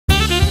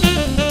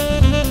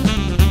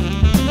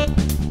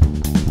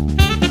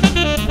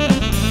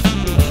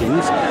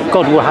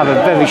God will have a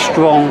very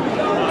strong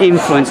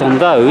influence on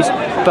those.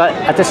 But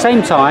at the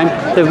same time,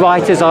 the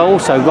writers are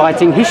also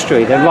writing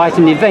history. They're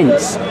writing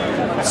events.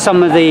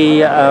 Some of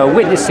the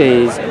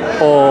witnesses,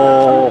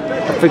 or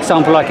for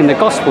example, like in the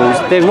Gospels,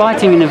 they're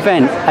writing an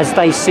event as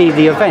they see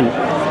the event.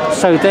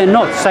 So they're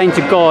not saying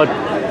to God,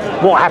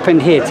 what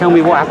happened here? Tell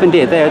me what happened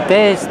here.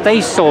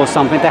 They saw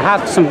something. They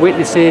have some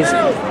witnesses,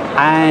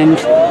 and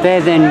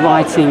they're then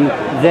writing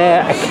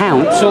their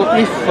account. So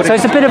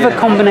it's a bit of a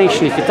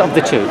combination of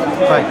the two.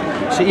 Right.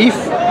 So if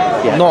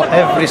not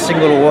every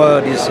single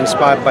word is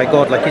inspired by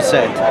God, like you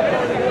said,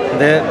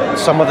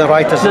 some of the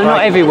writers... No,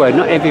 not every word,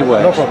 not every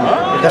word. No problem.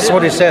 That's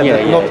what he said,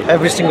 that not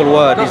every single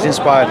word is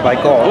inspired by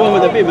God.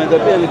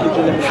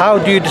 How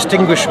do you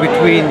distinguish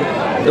between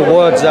the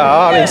words that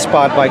are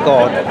inspired by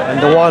God and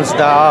the ones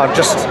that are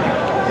just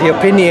the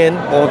opinion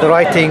or the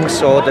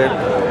writings or the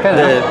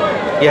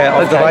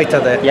writer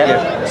there?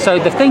 Yeah. So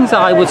the things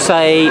that I would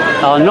say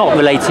are not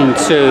relating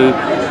to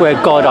where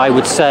God, I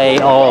would say,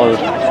 are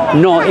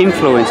not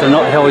influenced or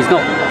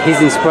his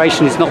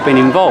inspiration has not been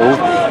involved.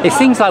 It's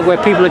things like where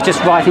people are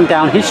just writing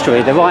down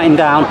history. They're writing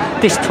down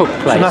this took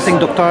place. So nothing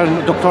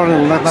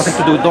doctrinal, nothing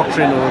to do with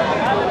doctrine or...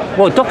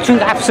 Well, doctrine,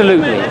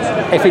 absolutely.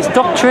 If it's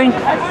doctrine,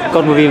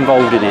 God will be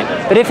involved in it.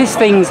 But if it's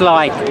things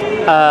like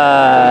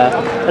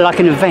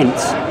an event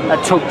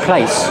that took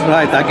place...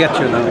 Right, I get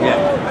you now,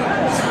 yeah.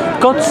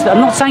 I'm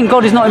not saying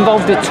God is not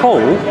involved at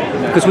all,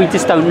 because we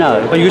just don't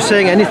know. Are you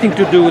saying anything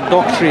to do with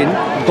doctrine,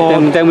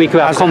 God then we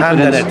could have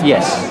confidence,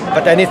 yes.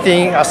 But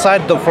anything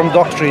aside from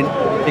doctrine,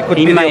 it could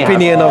be the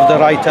opinion of the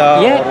writer.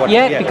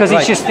 Because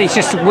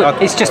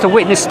it's just a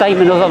witness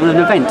statement of an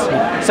event.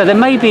 So there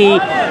may be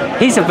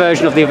his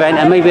version of the event,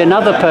 and maybe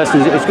another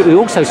person who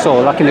also saw,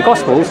 like in the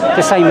Gospels,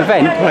 the same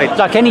event. Right.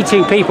 Like any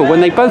two people,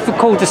 when they both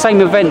record the same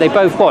event, they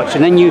both watch,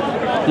 and then you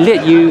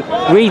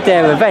read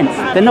their event,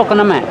 they're not going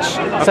to match.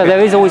 Okay. So there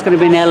is always going to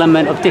be an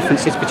element of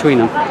differences between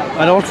them.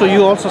 And also,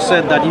 you also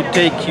said that you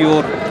take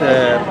your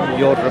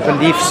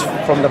beliefs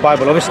from the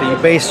Bible. Obviously, you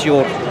base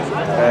your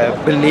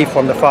belief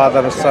on the Father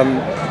and Son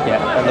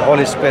and the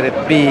Holy Spirit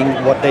being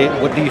what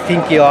do you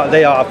think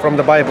they are from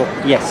the Bible?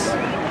 Yes.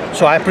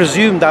 So I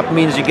presume that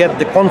means you get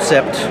the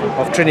concept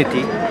of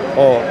Trinity,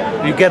 or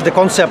you get the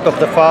concept of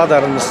the Father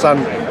and the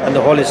Son and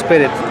the Holy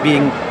Spirit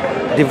being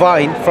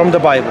divine from the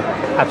Bible.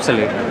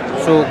 Absolutely.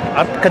 So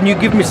can you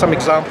give me some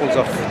examples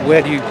of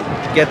where do you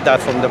get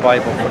that from the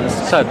Bible, for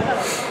instance? So,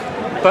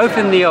 both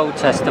in the Old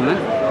Testament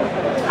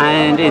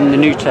and in the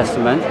New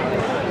Testament,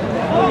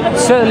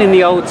 certainly in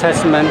the Old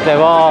Testament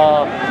there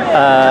are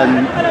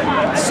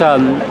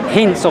some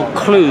hints or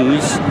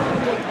clues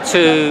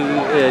to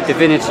the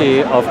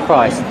divinity of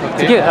Christ,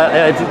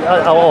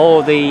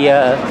 or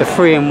the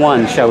three in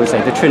one, shall we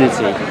say, the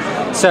Trinity.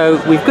 So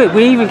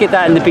we even get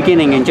that in the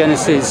beginning in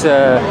Genesis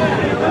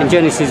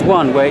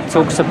 1, where it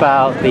talks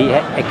about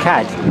the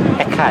Echad,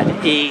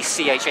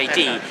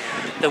 E-C-H-A-D.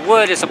 The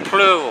word is a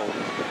plural.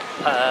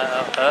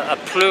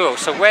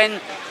 So when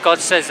God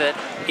says that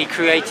He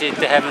created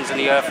the heavens and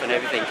the earth and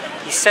everything,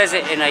 He says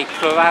it in a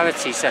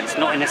plurality sense,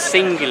 not in a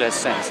singular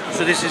sense.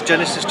 So this is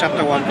Genesis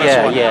chapter 1, verse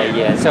 1.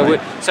 Yeah.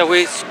 So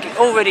we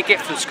already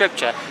get from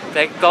Scripture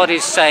that God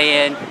is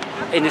saying,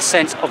 in the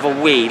sense of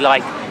a we,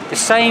 like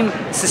it's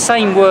the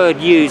same word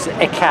used,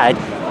 Echad,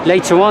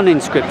 later on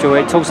in Scripture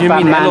where it talks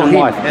about man Elohim, and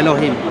wife.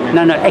 Elohim.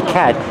 No,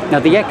 Echad. Now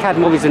the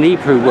Echad is an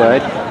Hebrew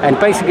word, and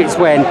basically it's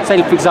when,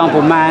 say for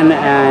example, man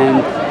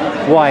and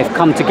wife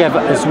come together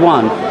as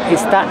one.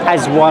 It's that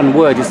as one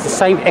word. It's the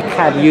same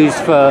Echad used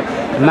for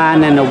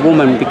man and a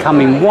woman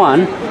becoming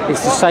one.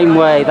 It's the same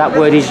way that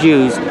word is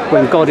used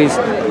when God is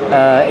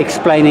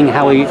explaining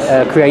how He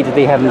created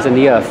the heavens and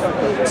the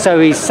earth. So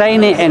He's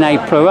saying it in a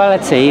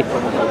plurality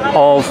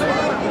of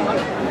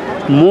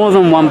more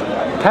than one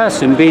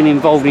person being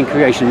involved in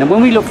creation. And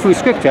when we look through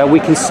Scripture, we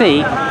can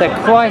see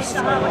that Christ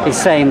is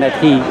saying that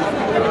He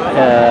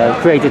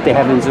created the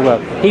heavens as well.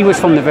 He was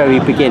from the very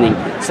beginning.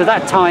 So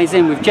that ties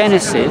in with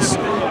Genesis,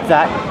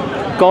 that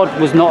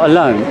God was not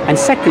alone. And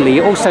secondly,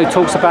 it also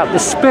talks about the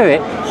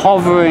Spirit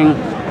hovering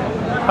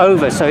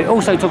over. So it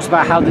also talks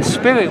about how the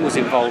Spirit was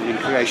involved in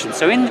creation.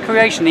 So in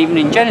creation, even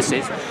in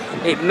Genesis,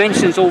 it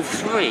mentions all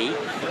three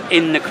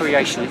in the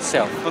creation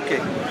itself.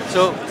 Okay,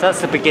 so that's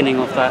the beginning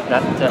of that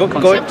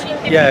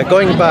concept.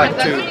 Going back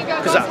to,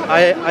 because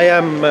I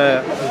am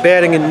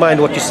bearing in mind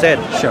what you said.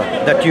 Sure.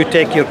 That you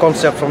take your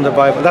concept from the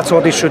Bible. That's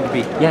what it should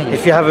be. Yeah.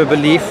 If you have a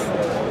belief,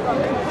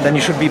 then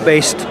you should be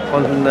based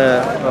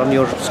on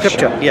your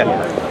Scripture. Sure. Yeah.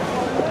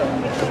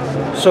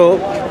 So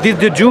did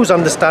the Jews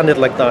understand it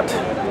like that?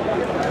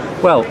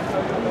 Well,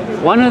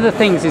 one of the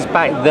things is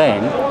back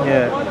then.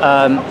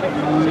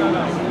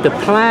 The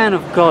plan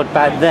of God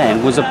back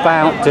then was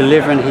about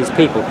delivering His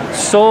people.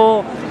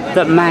 Saw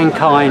that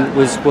mankind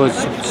was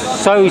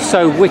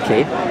so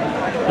wicked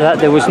that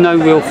there was no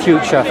real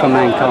future for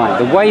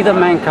mankind. The way that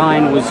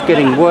mankind was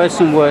getting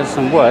worse and worse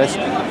and worse,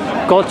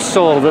 God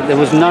saw that there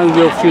was no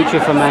real future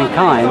for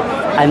mankind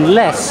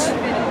unless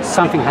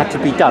something had to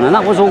be done, and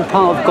that was all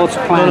part of God's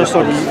plan. No,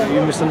 sorry,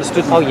 you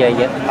misunderstood me. Oh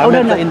yeah. I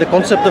meant in the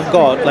concept of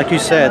God, like you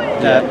said,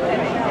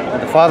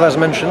 the Father is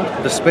mentioned,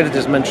 the Spirit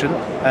is mentioned,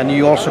 and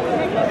you also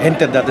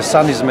hinted that the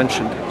Son is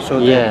mentioned. So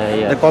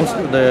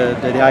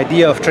the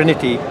idea of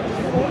Trinity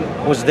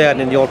was there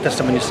in the Old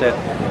Testament, you said.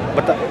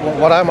 But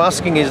what I'm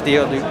asking is,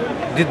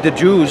 did the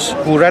Jews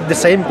who read the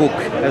same book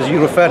as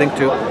you're referring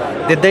to,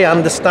 did they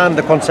understand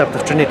the concept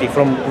of Trinity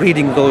from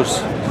reading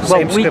those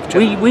same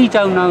scriptures? We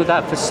don't know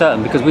that for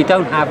certain, because we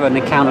don't have an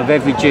account of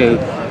every Jew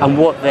and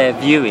what their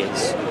view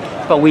is.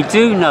 But we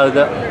do know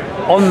that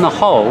on the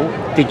whole,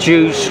 the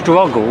Jews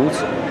struggled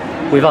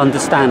with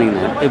understanding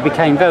them. It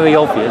became very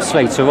obvious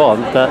later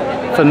on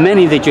that for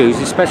many of the Jews,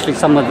 especially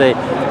some of the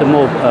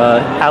more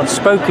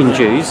outspoken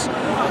Jews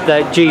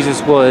that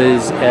Jesus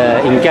was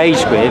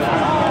engaged with,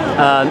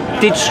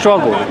 did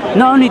struggle.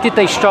 Not only did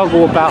they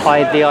struggle about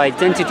the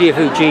identity of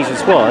who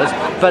Jesus was,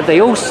 but they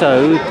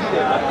also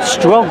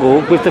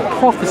struggled with the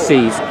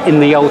prophecies in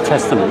the Old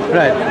Testament.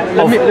 Right.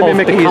 Let me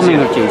make the coming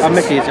of Jesus. I'll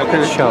make it easy.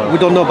 Okay. Sure. We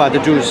don't know about the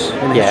Jews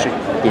in history.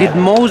 Did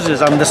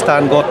Moses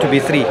understand God to be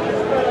three?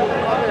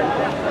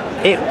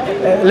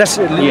 Let's,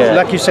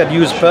 like you said,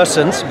 use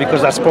persons,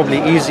 because that's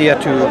probably easier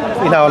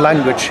in our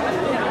language.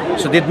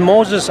 So did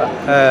Moses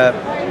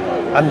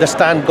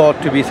understand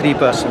God to be three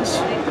persons?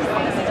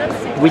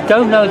 We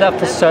don't know that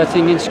for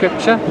certain in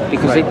Scripture,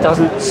 because it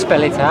doesn't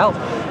spell it out.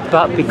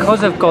 But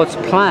because of God's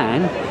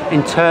plan,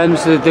 in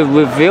terms of the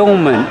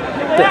revealment,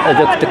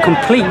 the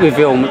complete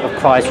revealment of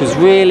Christ was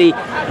really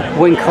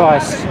when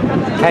Christ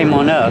came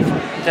on earth.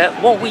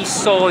 That what we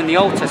saw in the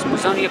Old Testament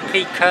was only a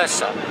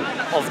precursor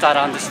of that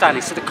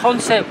understanding. So the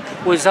concept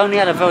was only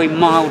at a very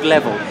mild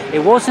level.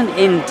 It wasn't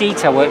in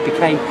detail where it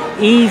became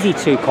easy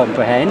to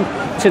comprehend,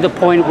 to the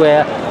point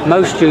where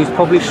most Jews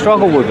probably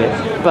struggle with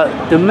it.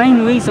 But the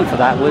main reason for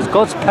that was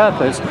God's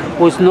purpose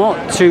was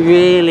not to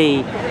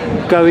really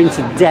go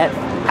into depth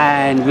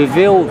and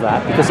reveal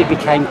that, because it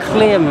became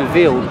clear and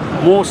revealed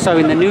more so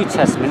in the New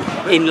Testament,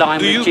 in line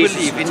with Jesus.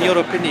 Do you believe, in your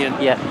opinion,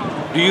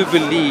 do you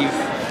believe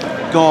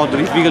God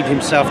revealed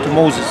himself to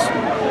Moses?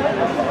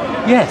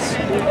 Yes.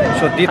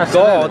 So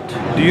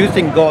do you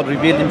think God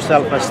revealed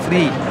himself as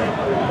three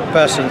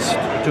persons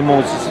to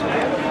Moses?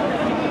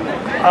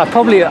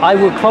 I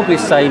would probably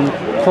say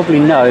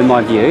no, in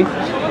my view.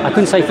 I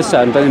couldn't say for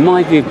certain, but in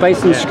my view,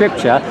 based on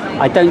Scripture,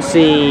 I don't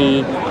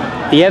see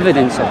the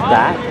evidence of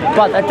that.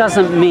 But that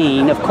doesn't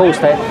mean, of course,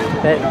 that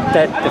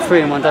the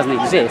three in one doesn't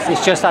exist.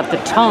 It's just at the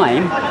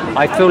time,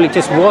 I feel it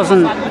just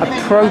wasn't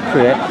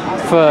appropriate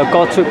for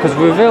God to, because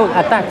revealed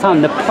at that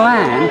time, the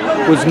plan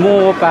was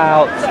more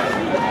about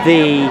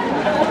the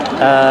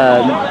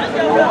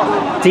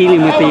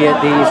dealing with the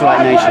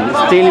Israelite nation.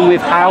 It's dealing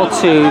with how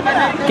to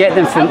get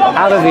them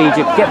out of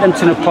Egypt, get them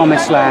to the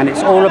promised land.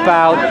 It's all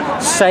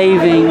about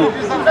saving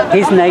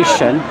his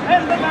nation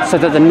so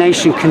that the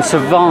nation can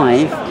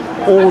survive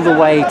all the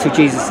way to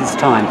Jesus'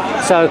 time.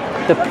 So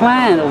the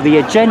plan or the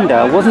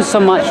agenda wasn't so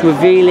much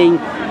revealing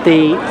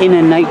the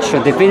inner nature,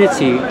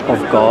 divinity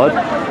of God,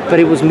 but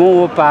it was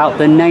more about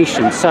the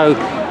nation. So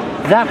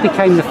that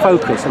became the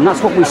focus, and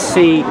that's what we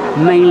see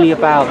mainly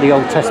about the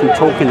Old Testament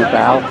talking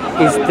about,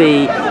 is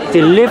the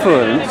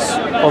deliverance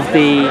of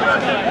the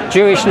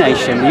Jewish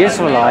nation, the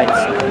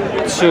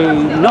Israelites, to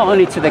not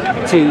only to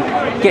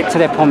get to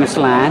their promised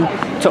land,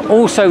 to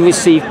also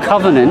receive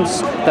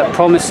covenants that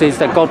promises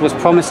that God was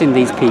promising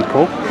these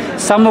people,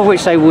 some of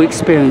which they will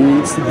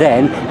experience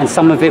then, and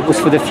some of it was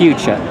for the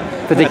future,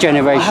 for the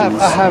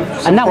generations.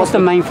 And that was the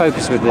main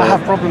focus with it. I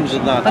have problems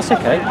with that. That's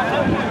okay.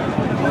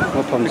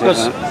 What problems with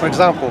that? Because, for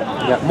example,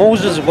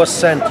 Moses was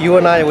sent, you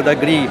and I would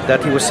agree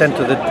that he was sent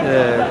to the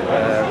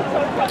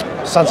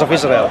sons of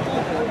Israel.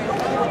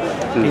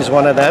 He's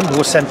one of them who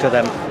was sent to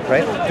them,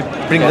 right? To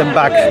bring them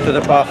back to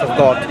the path of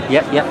God.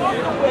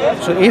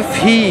 So if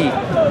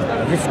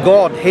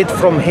God hid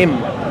from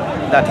him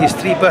that he's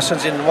three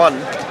persons in one,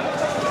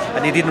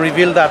 and he didn't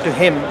reveal that to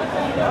him,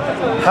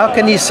 how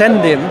can he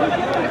send him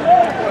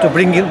to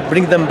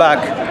bring them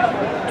back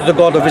to the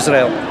God of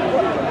Israel?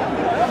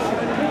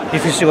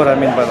 If you see what I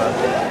mean by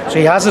that. So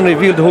he hasn't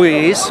revealed who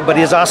he is, but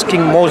he's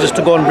asking Moses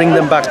to go and bring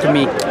them back to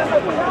me.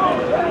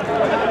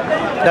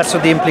 That's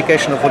the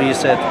implication of what he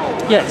said.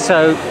 Yeah,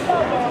 so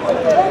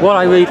what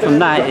I read from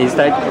that is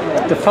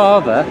that the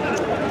Father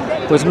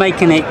was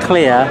making it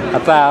clear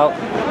about...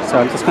 So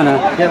I'm just going to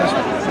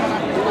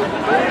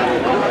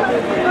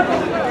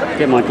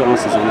get my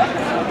glasses on.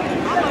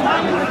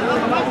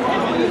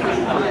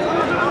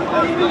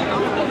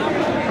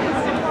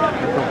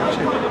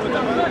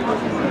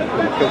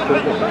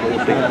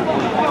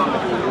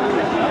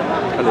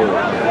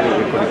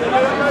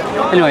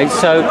 Anyway,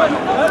 so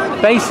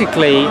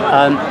basically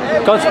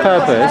God's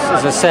purpose,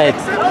 as I said,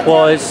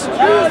 was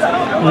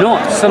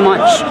not so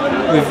much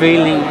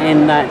revealing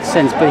in that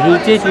sense, but he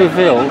did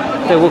reveal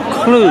there were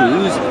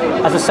clues,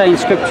 as I say in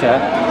Scripture.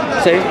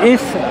 So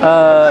if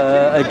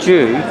a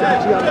Jew,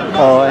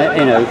 or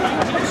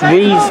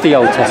reads the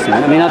Old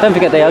Testament, I mean, I don't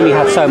forget they only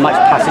had so much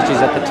passages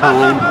at the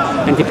time,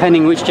 and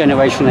depending which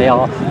generation they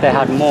are, they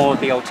had more of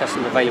the Old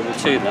Testament available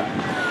to them.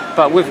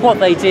 But with what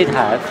they did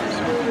have,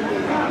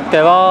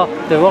 there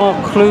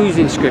are clues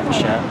in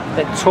Scripture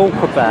that talk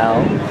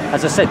about,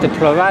 as I said, the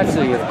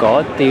plurality of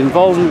God, the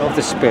involvement of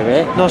the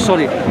Spirit. No,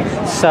 sorry.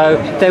 So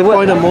there were.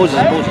 Point of Moses,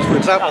 for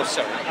example.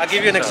 I'll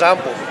give you an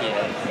example.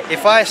 Yeah.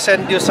 If I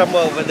send you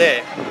somewhere over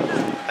there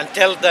and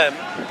tell them,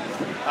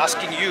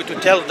 asking you to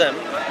tell them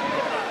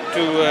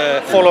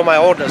to follow my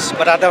orders,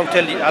 but I don't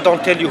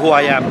tell you who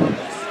I am,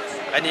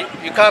 and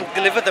you can't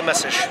deliver the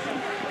message.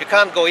 You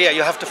can't go,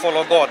 you have to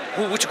follow God.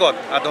 Which God?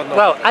 I don't know.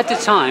 Well, at the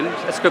time,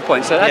 that's a good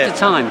point. So at the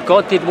time,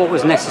 God did what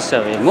was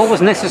necessary. And what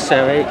was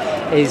necessary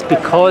is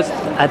because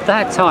at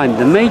that time,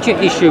 the major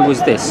issue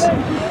was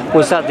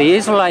that the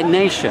Israelite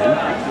nation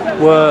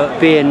were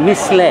being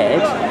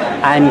misled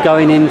and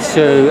going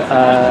into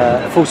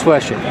false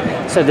worship.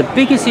 So the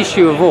biggest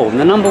issue of all,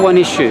 the number one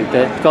issue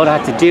that God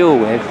had to deal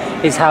with,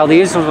 is how the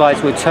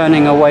Israelites were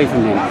turning away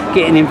from Him,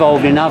 getting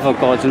involved in other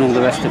gods and all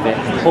the rest of it,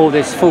 all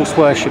this false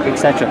worship,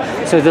 etc.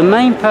 So the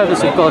main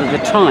purpose of God at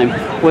the time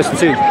was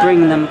to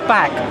bring them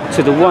back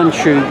to the one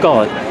true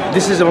God.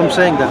 This is what I'm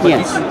saying. That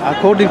yes.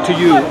 According to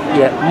you,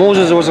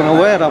 Moses wasn't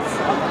aware of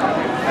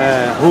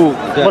who.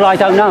 Well, I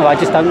don't know. I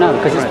just don't know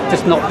because it's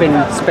just not been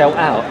spelled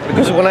out.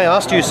 Because when I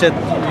asked you, you said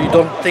you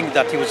don't think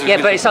that he was.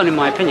 Yeah, but it's only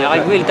my opinion. I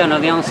really don't know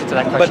the answer to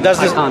that question.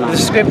 But the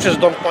scriptures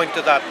don't point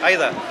to that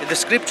either. The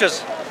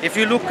scriptures, if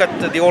you look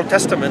at the Old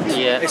Testament,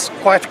 it's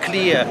quite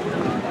clear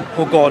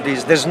who God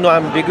is. There's no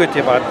ambiguity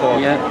about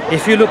God. Yeah.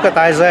 If you look at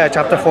Isaiah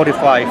chapter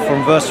 45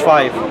 from verse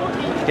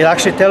 5, it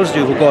actually tells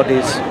you who God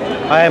is.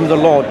 I am the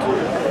Lord.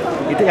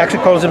 He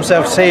actually calls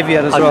himself Savior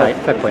as well. Okay,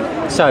 fair point.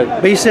 So,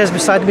 but he says,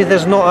 beside me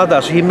there's no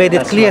other. So he made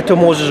it clear to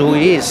Moses who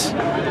he is.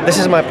 This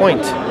is my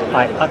point.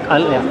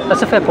 Yeah,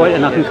 that's a fair point,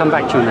 and I can come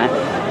back to you on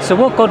that. So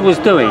what God was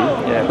doing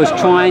was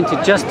trying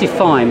to just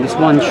define this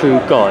one true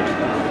God.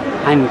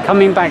 And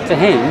coming back to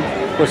Him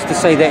was to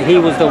say that He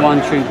was the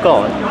one true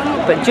God.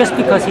 But just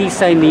because He's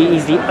saying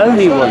He's the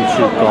only one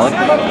true God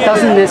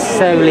doesn't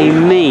necessarily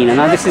mean, and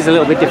now this is a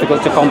little bit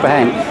difficult to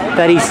comprehend,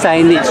 that He's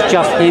saying it's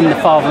just Him, the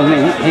Father,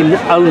 Him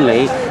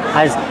only,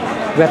 as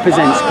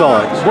represents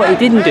God. What He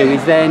didn't do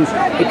is then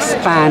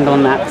expand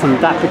on that from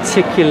that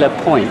particular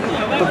point.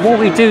 But what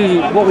we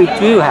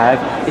do have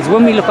is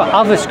when we look at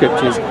other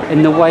scriptures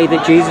in the way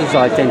that Jesus is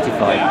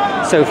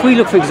identified. So if we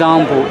look, for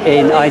example,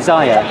 in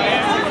Isaiah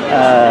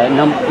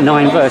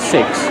 9 verse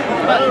 6,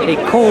 it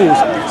calls,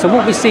 so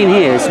what we're seeing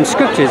here is some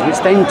scriptures which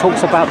then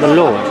talks about the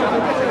Lord.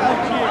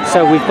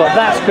 So we've got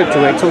that scripture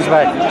where it talks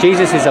about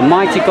Jesus is a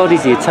mighty God,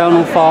 He's the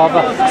eternal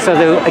Father. So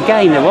there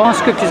are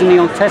scriptures in the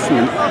Old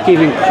Testament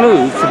giving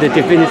clues to the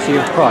divinity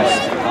of Christ.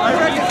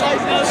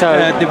 So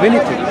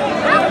divinity?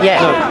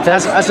 Yeah. No,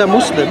 as a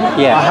Muslim,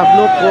 I have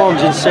no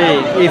qualms in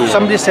saying, if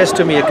somebody says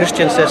to me, a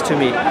Christian says to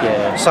me,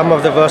 some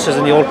of the verses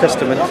in the Old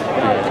Testament,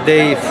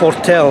 they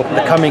foretell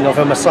the coming of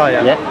a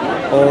Messiah.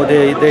 Or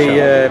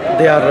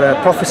they are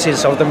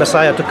prophecies of the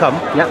Messiah to come.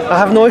 I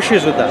have no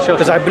issues with that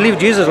because I believe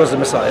Jesus was the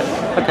Messiah.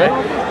 Okay.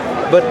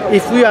 But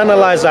if we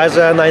analyze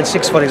Isaiah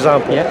 9:6, for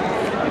example,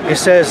 it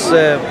says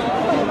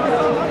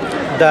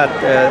that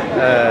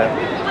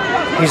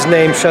His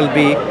name shall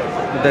be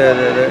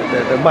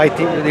the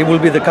mighty. He will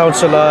be the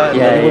Counselor. He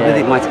will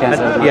be the mighty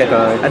Counselor.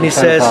 And He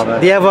says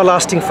the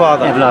everlasting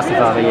Father. Everlasting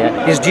Father.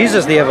 Is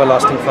Jesus the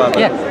everlasting Father?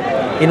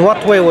 In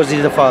what way was He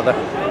the Father?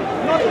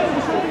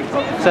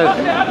 So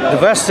the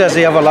verse says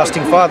the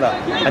everlasting Father,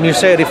 and you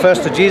say it refers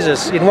to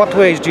Jesus. In what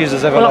way is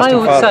Jesus everlasting Father?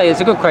 Well, I would say it's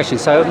a good question.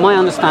 So my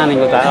understanding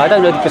of that, I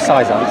don't know the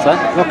precise answer,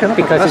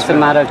 because it's a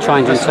matter of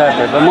trying to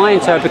interpret. But my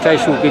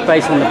interpretation would be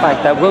based on the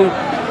fact that when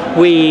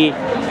we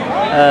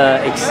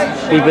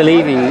be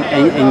believing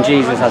in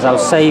Jesus as our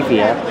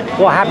Saviour,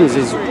 what happens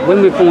is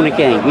when we're born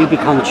again, we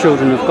become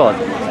children of God.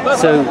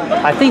 So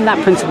I think that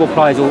principle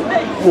applies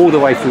all the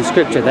way through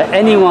Scripture, that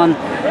anyone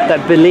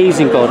that believes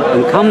in God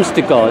and comes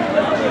to God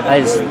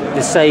as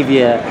the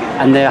Saviour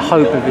and their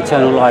hope of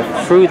eternal life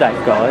through that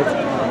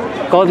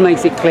God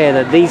makes it clear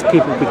that these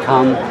people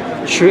become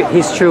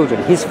His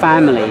children, His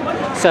family.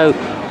 So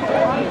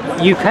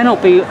you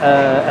cannot be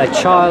a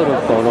child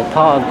of God or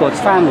part of God's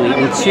family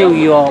until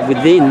you are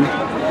within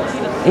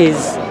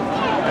His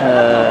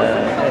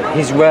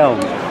realm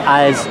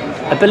as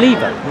a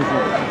believer.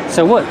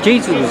 So what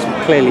Jesus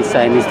was clearly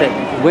saying is that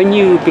when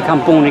you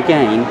become born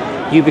again,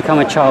 you become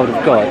a child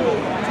of God.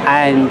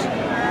 And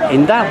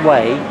in that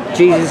way,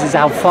 Jesus is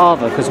our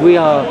Father because we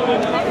are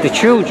the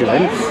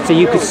children. So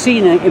you could see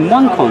in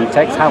one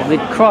context how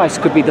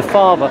Christ could be the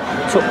Father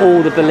to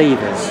all the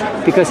believers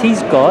because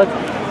He's God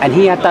and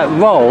He had that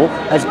role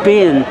as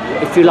being,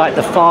 if you like,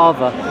 the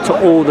Father to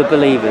all the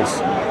believers.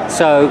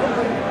 So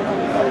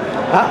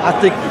I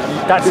think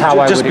that's how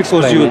I would explain it. Just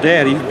because you're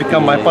there, you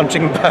become my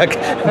punching bag.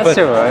 That's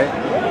all right.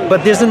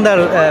 But isn't there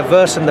a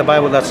verse in the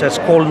Bible that says,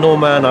 "Call no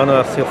man on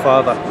earth your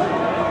father.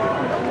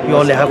 You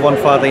only have one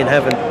Father in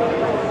heaven"?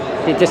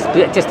 It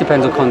just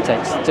depends on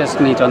context. Just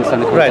need to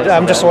understand the context. Right.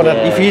 I'm just wondering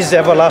if He's the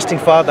everlasting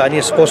Father and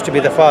He's supposed to be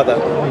the Father,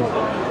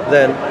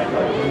 then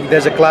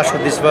there's a clash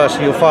with this verse.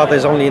 Your Father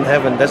is only in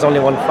heaven. There's only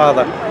one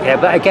Father. Yeah,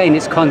 but again,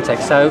 it's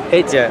context. So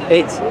it's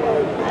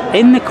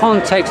in the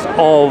context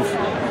of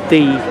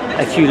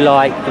if you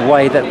like, the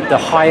way that the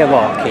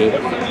hierarchy,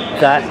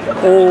 that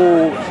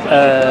all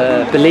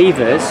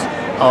believers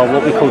are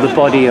what we call the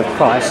body of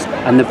Christ,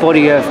 and the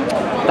body of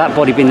that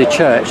body being the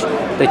church.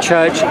 The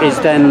church is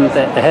then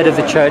the head of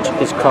the church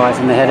is Christ,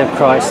 and the head of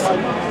Christ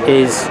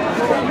is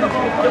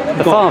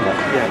the Father.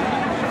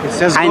 Yeah. It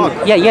says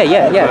God. Yeah,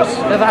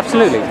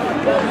 absolutely.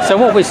 So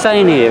what we're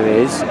saying here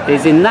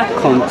is in that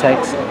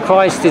context,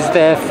 Christ is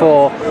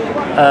therefore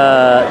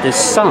the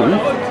Son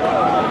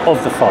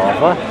of the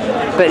Father,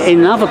 but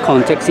in other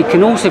contexts he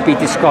can also be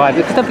described,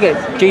 because don't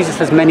forget Jesus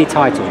has many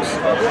titles.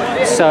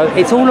 So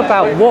it's all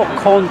about what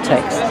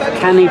context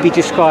can he be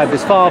described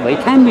as Father. He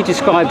can be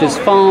described as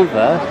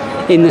Father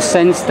in the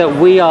sense that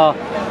we are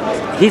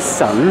his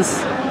sons,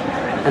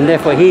 and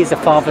therefore he is a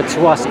father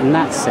to us in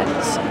that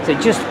sense. So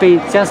it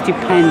just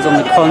depends on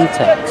the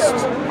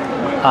context.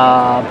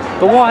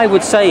 But what I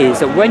would say is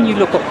that when you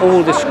look at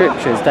all the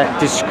scriptures that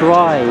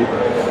describe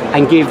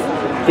and give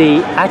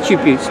the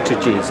attributes to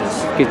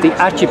Jesus, give the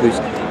attributes,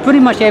 pretty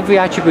much every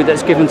attribute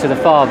that's given to the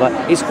Father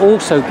is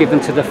also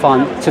given to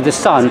the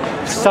Son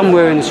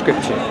somewhere in the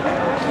scripture.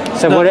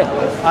 So no,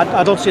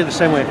 I don't see it the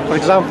same way. For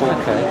example,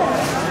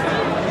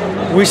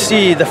 we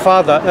see the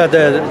Father,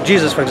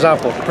 Jesus, for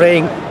example,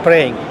 praying.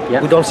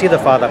 Yep. We don't see the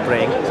Father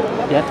praying.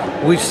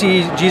 Yep. We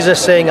see Jesus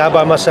saying, "I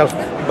by myself,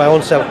 my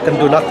own self, can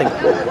do nothing."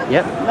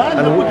 Yep.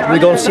 And we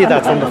don't see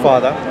that from the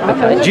Father.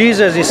 Okay.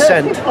 Jesus is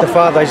sent. The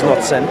Father is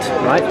not sent.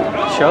 Right.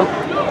 Sure.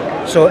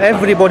 So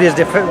everybody is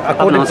different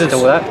according to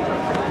that.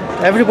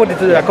 Everybody,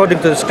 according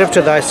to the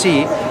scripture that I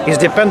see, is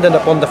dependent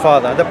upon the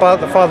Father. The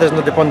Father is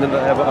not dependent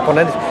upon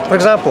anything. For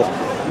example,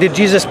 did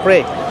Jesus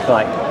pray?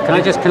 Right. Can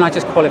I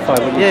just qualify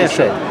what you just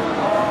said?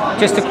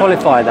 Just to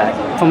qualify that,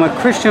 from a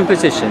Christian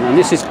position, and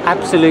this is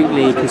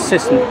absolutely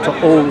consistent to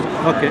all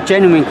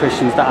genuine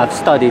Christians that have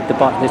studied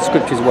the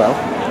scriptures well,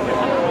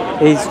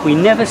 is we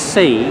never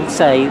say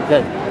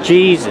that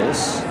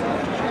Jesus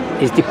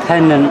is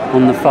dependent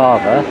on the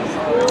Father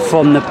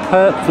from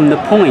the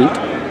point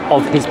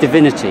of his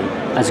divinity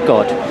as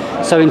God.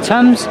 So in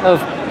terms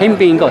of him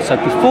being God, so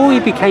before he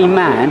became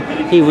man,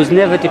 he was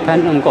never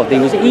dependent on God. He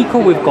was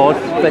equal with God,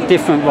 but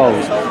different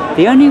roles.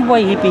 The only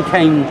way he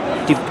became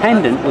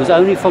dependent was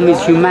only from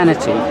his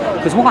humanity,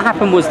 because what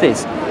happened was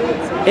this.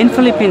 In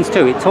Philippians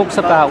 2, it talks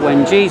about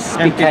when Jesus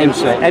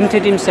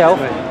emptied himself,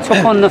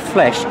 took on the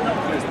flesh.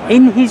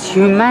 In his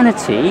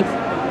humanity,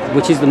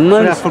 which is the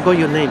most... I forgot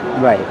your name.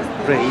 Ray.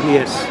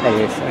 Yes.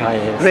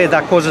 Yes. Ray,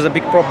 that causes a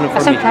big problem for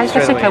me.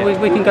 That's okay.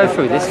 We can go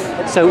through this.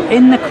 So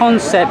in the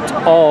concept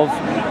of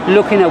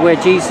looking at where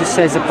Jesus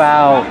says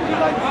about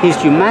his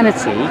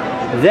humanity,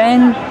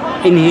 then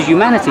in his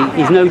humanity,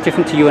 he's no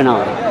different to you and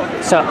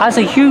I. So as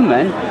a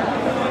human,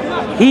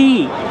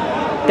 he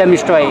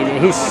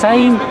demonstrated his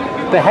same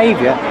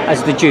behavior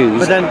as the Jews.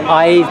 But then,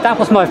 that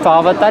was my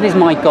Father, that is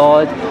my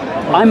God,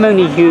 I'm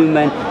only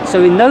human.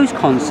 So in those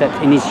concepts,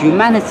 in his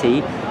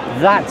humanity,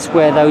 that's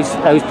where those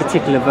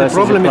particular verses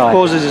apply. The problem it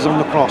causes is on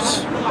the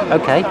cross.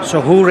 Okay. So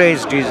who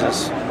raised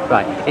Jesus?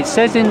 Right. It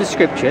says in the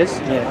scriptures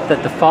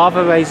that the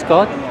Father raised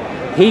God.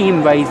 He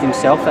raised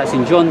himself. That's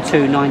in John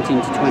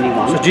 2:19 to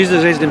 21. So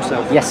Jesus raised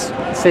himself? Yes.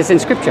 It says in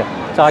scripture.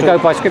 So I go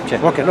by scripture.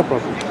 Okay, no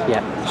problem.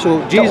 Yeah.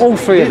 So Jesus, all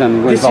three of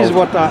them were this involved. is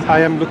what I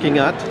am looking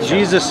at.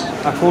 Jesus,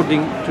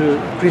 according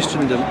to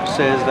Christendom,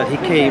 says that he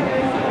came,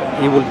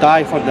 he will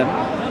die for them,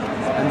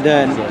 and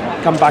then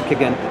come back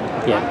again.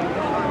 Yeah.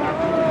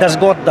 Does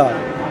God die?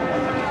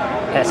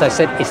 As I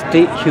said, it's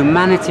the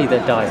humanity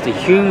that dies, the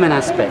human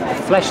aspect,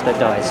 the flesh that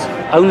dies.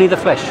 Only the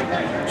flesh.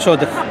 So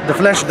the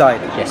flesh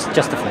died? Yes,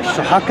 just the flesh.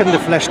 So how can the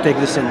flesh take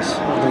the sins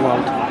of the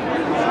world?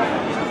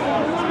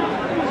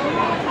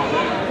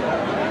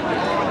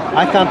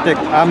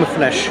 I'm a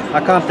flesh. I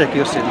can't take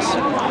your sins.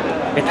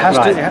 It has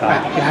to.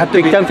 It had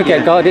to be. Don't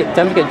forget God.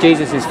 Don't forget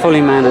Jesus is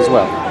fully man as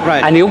well.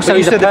 Right. And he also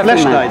is a perfect the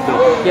flesh man. died,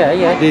 though.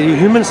 Yeah. The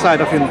human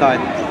side of him died.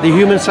 The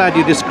human side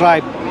you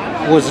described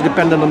was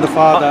dependent on the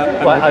Father.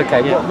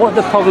 Okay. Yeah. What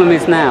the problem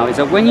is now is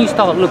that when you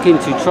start looking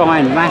to try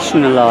and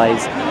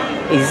rationalise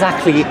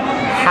exactly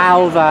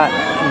how that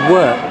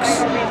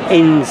works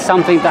in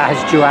something that has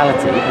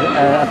duality,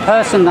 a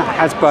person that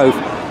has both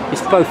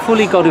is both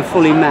fully God and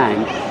fully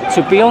man.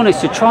 To be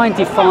honest, to try and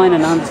define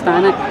and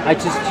understand it, I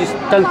just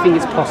don't think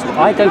it's possible.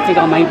 I don't think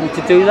I'm able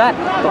to do that.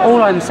 But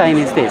all I'm saying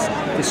is this: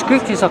 the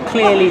scriptures are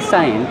clearly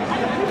saying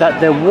that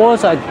there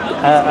was a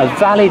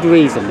valid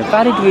reason. The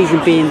valid reason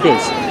being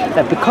this: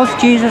 that because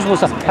Jesus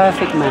was a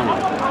perfect man,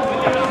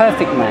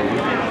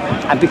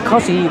 and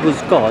because he was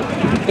God,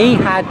 he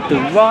had the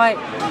right,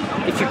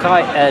 if you call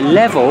it,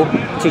 level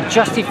to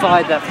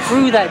justify that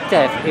through that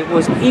death it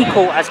was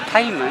equal as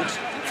payment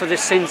for the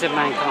sins of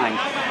mankind.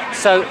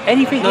 So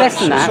anything less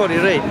than that... Sorry,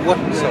 Ray,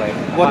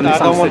 what I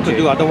don't want to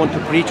do, I don't want to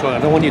preach, or I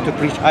don't want you to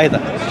preach either.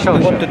 I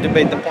want to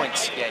debate the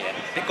points.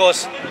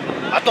 Because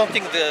I don't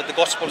think the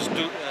Gospels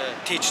do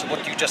teach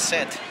what you just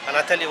said, and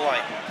I'll tell you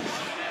why.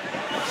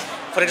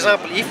 For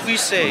example, if we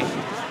say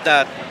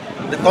that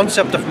the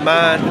concept of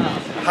man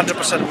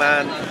 100%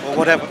 man or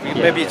whatever.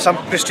 Maybe some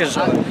Christians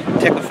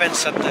take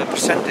offense at the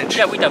percentage.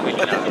 Yeah, we don't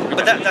really know.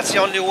 But that's the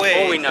only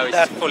way. All we know is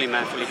fully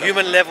man, fully God.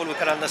 Human level we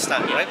can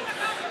understand, right?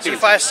 So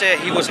if I say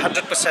he was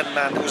 100%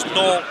 man, there was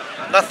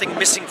nothing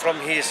missing from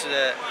his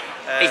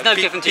he's no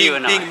different to you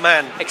and being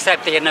man.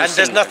 Except he had no and sin.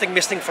 there's nothing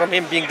missing from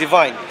him being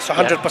divine. So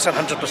 100%,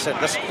 100%.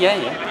 That's,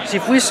 yeah. So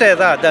if we say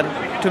that, then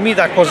to me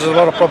that causes a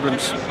lot of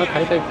problems.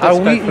 Okay, are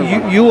we,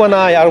 you and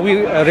I, are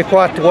we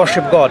required to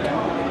worship God?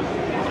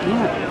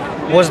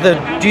 Yeah. Was the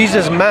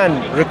Jesus man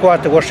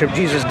required to worship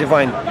Jesus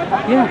divine?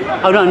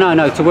 Yeah. Oh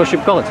no, to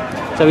worship God.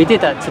 So he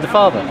did that to the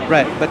Father.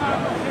 Right, but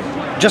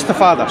just the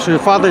Father. So the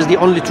Father is the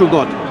only true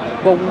God.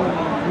 Well,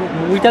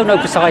 we don't know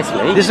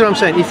precisely. This is what I'm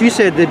saying. If you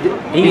said that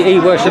he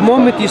worshipped the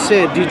moment you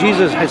said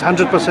Jesus is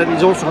 100%,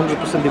 is also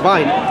 100%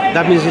 divine,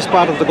 that means he's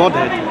part of the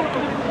Godhead.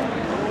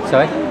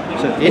 Sorry?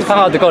 So he's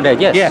part of the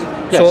Godhead, yes. Yeah.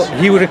 Yes. So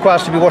he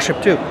requires to be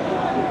worshipped too.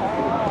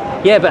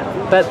 Yeah,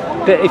 but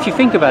if you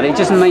think about it, it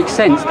doesn't make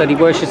sense that he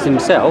worships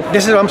himself.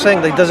 This is what I'm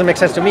saying. That it doesn't make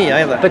sense to me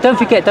either. But don't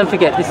forget.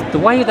 This, the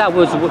way that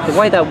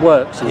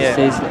works is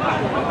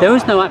there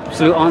is no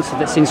absolute answer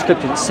that's in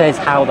Scripture that says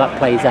how that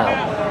plays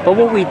out. But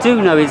what we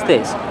do know is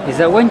this: is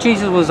that when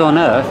Jesus was on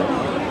earth,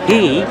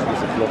 he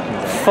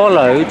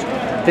followed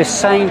the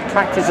same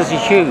practice as a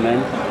human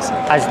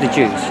as the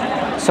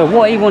Jews. So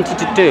what he wanted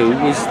to do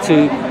was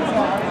to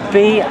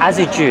be as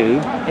a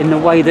Jew in the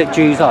way that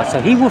Jews are. So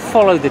he would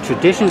follow the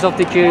traditions of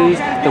the Jews,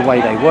 the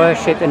way they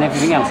worship and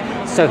everything else.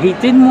 So he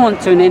didn't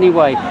want to in any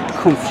way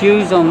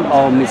confuse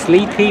or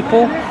mislead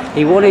people.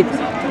 He wanted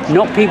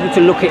not people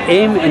to look at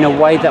him in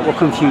a way that will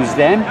confuse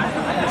them.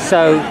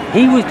 So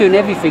he was doing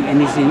everything in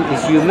his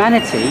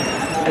humanity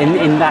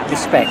in that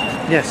respect.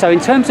 Yes. So in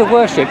terms of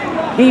worship,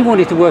 he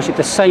wanted to worship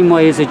the same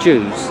way as the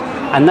Jews,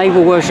 and they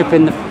were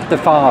worshipping the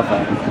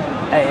Father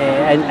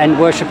and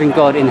worshipping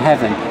God in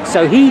heaven.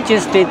 So he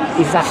just did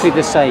exactly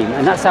the same,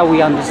 and that's how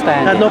we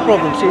understand it. No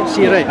problem.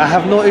 See, Ray, I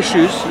have no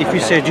issues if you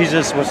say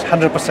Jesus was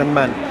 100%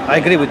 man. I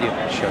agree with you.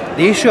 Sure.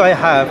 The issue I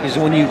have is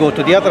when you go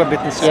to the other bit,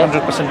 it's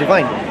 100%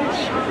 divine.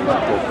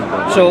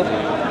 So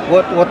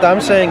what I'm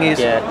saying is,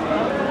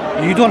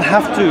 you don't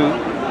have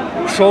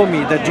to show me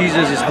that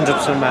Jesus is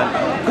 100% man,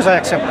 because I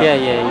accept that.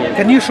 Yeah.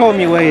 Can you show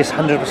me where he's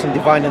 100%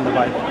 divine in the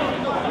Bible?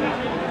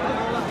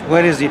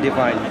 Where is he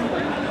divine?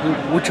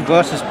 Which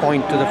verses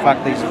point to the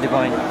fact that he's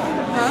divine?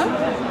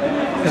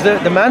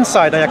 Because the man's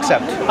side I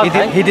accept.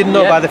 Okay. He didn't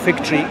know about the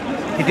fig tree.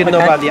 He didn't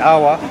know about the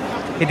hour.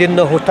 He didn't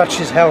know who touched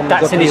his helm.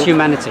 That's in his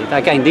humanity.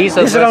 Again, these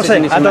are verses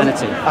in his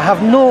humanity. I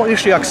have no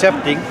issue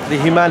accepting the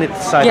humanity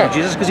side of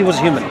Jesus because he was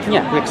human.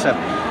 Yeah. We accept.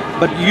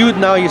 But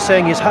you're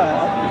saying he's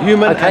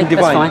human and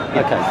divine.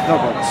 That's fine. Okay. No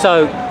problem.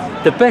 So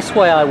the best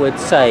way I would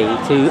say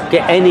to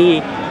get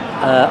any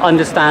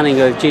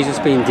understanding of Jesus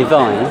being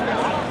divine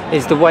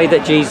is the way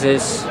that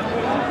Jesus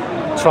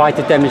tried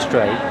to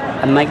demonstrate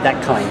and make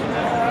that claim.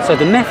 So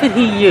the method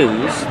he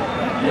used,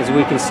 as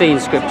we can see in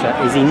Scripture,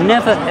 is he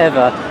never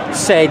ever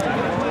said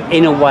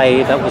in a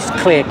way that was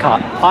clear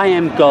cut, I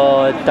am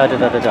God, da da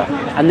da da da.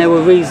 And there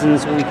were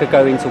reasons we could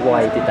go into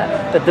why he did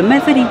that. But the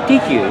method he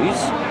did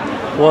use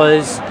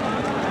was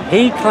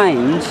he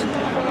claimed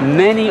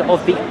many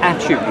of the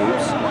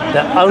attributes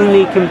that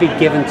only can be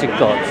given to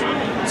God.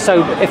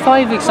 So if I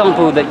have an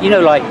example that,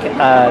 like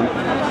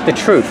the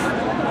truth,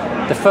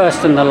 the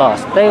first and the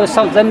last, they were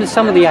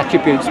some of the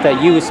attributes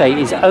that you would say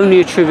is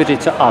only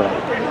attributed to Allah,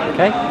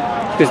 okay?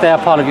 Because they are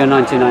part of your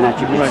 99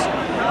 attributes.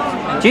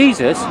 Right.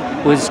 Jesus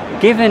was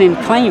given in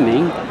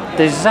claiming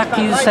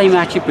exactly the same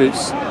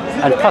attributes,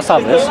 and plus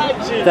others,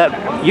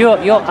 that your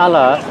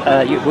Allah,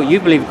 what you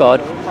believe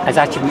God, as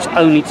attributes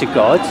only to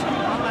God.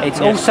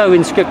 It's also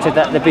in Scripture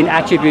that there have been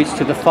attributes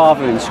to the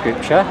Father in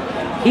Scripture.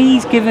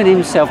 He's given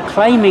himself,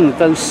 claiming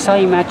those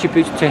same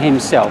attributes to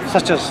himself.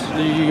 Such as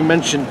you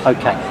mentioned.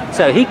 Okay,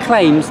 so he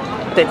claims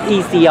that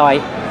he's the I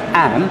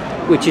am,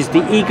 which is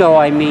the ego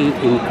I me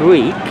in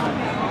Greek,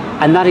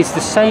 and that is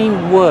the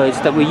same words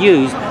that we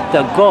use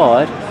that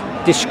God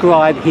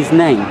described his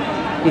name.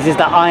 He says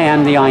that I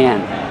am the I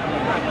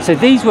am. So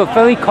these were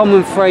very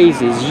common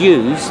phrases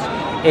used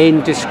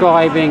in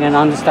describing and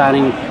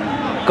understanding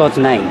God's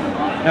name.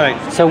 Right.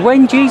 So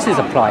when Jesus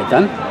applied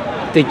them,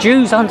 the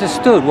Jews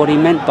understood what he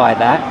meant by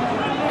that,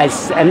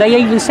 and they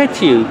even said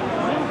to you,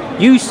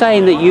 you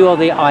saying that you are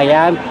the I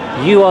am,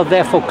 you are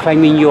therefore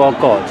claiming you are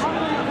God.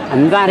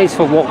 And that is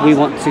for what we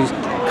want to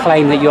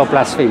claim that you're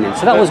blaspheming.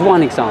 So that was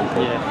one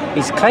example. Yeah.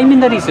 He's claiming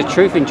that he's the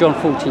truth in John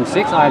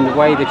 14:6, I am the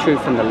way, the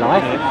truth and the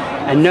life,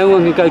 and no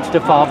one can go to the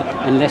Father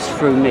unless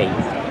through me.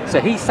 So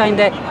he's saying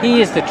that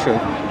he is the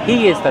truth,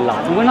 he is the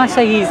life. And when I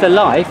say he is the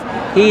life,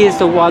 he is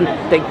the one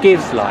that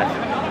gives life.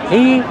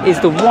 He is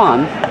the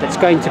one that's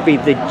going to be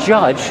the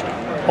judge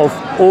of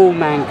all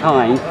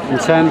mankind in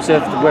terms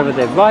of whether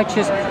they're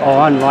righteous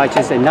or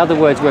unrighteous. In other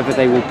words, whether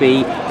they will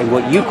be in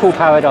what you call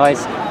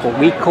paradise, what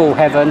we call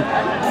heaven,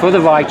 for the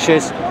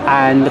righteous,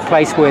 and the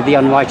place where the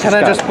unrighteous go.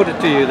 Can I just put it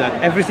to you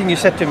that everything you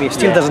said to me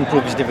still doesn't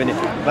prove his divinity.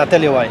 And I'll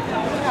tell you why.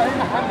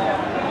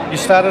 You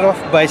started off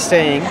by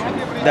saying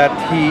that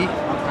he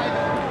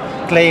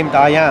claimed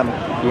I am.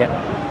 Yeah.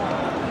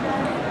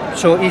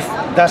 So if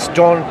that's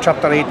John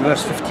chapter 8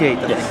 verse 58,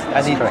 Yes,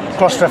 and it correct.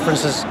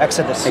 cross-references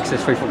Exodus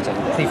Exodus 3:14.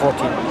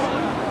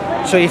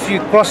 3:14. So if you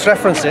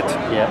cross-reference it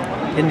Yeah.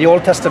 in the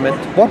Old Testament,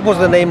 what was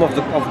the name of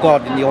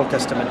God in the Old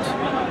Testament?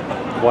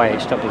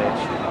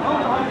 YHWH.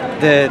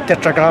 The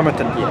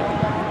Tetragrammaton.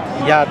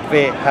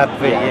 Yahweh,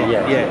 Hadweh,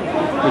 Yeah.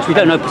 Which we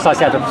don't know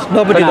precisely how to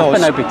Nobody pronounce,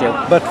 knows. but no big deal.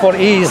 But for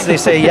ease, they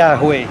say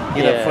Yahweh,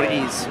 for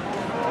ease.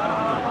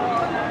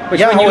 Which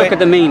Yahweh, when you look at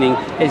the meaning,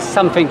 is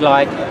something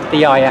like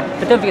the I am.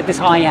 But don't forget this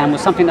I am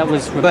was something that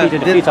was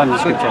repeated a few times in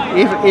Scripture.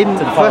 If in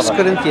to the 1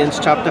 Father. Corinthians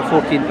chapter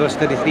 14 verse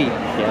 33,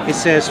 it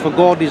says, for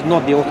God is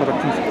not the author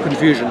of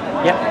confusion.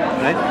 Yep.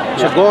 Right?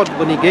 So God,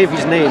 when he gave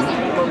his name,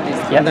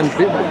 and then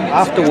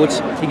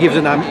afterwards he gives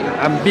an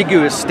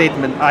ambiguous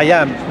statement, I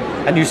am,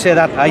 and you say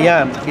that I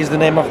am is the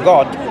name of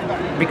God,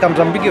 becomes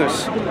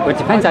ambiguous. Well, it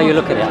depends how you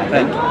look at it, I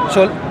think.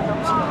 So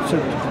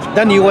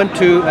then you went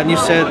to, and you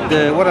said,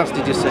 what else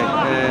did you say?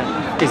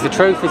 Is the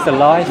truth, is the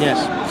life. Yes.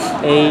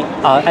 And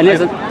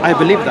I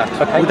believe that,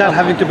 without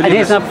having to believe And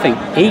here's this. another thing.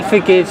 He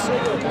forgives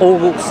all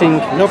sin.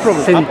 No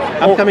problem. Sin,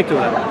 I'm coming to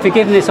that.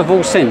 Forgiveness of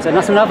all sins. And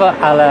that's another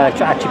Allah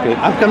attribute.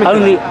 I'm coming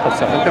Only, to that. Oh,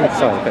 sorry. I'm coming to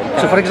sorry.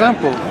 that. So for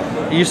example,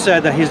 you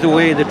said that he's the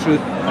way, the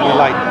truth, and the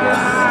light.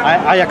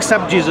 I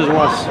accept Jesus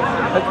was.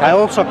 I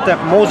also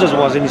accept Moses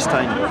was in his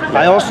time.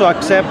 I also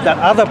accept that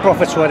other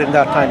prophets were in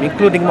that time,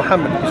 including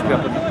Muhammad.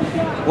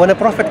 When a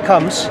prophet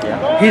comes,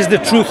 he's the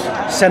truth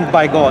sent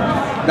by God.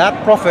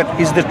 That prophet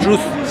is the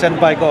truth sent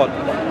by God.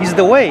 He's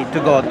the way to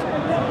God.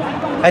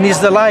 And he's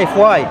the life.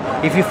 Why?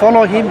 If you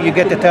follow him, you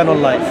get eternal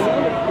life.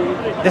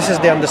 This is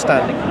the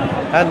understanding.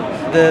 And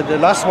the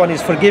last one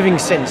is forgiving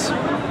sins.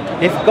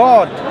 If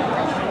God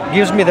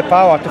gives me the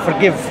power to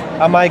forgive,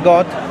 am I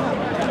God?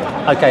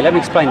 Okay, let me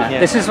explain that. Yeah.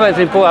 This is what's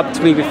been brought up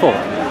to me before.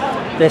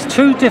 There's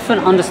two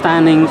different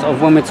understandings of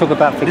when we talk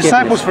about forgiveness.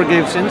 Disciples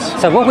forgave sins.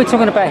 So what we're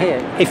talking about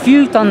here, if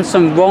you've done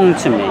some wrong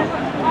to me,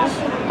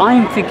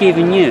 I'm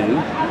forgiving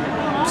you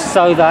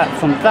so that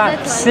from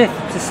that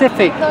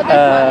specific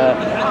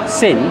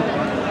sin,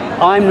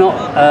 I'm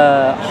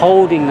not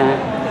holding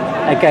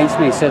that against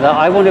me, so that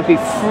I want to be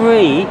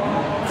free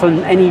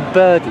from any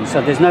burden,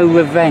 so there's no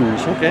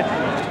revenge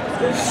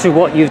to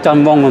what you've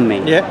done wrong on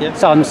me. Yeah.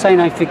 So I'm saying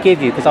I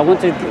forgive you because I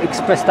want to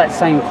express that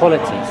same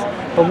qualities.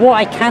 But what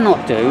I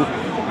cannot do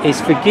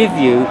is forgive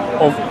you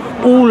of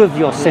all of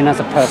your sin as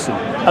a person.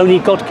 Only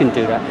God can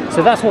do that.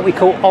 So that's what we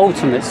call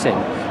ultimate sin.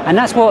 And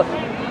that's what,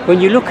 when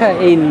you look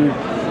at in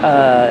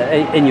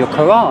your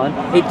Quran,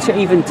 it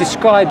even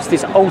describes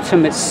this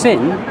ultimate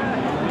sin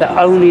that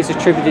only is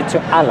attributed to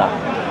Allah.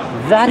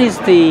 That is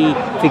the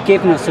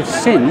forgiveness of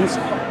sins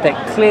that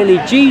clearly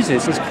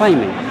Jesus is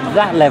claiming.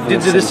 That level Did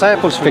of the sin,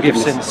 disciples forgive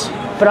forgiveness.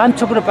 sins? But I'm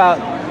talking about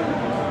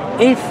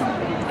if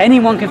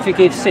anyone can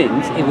forgive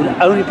sins, it will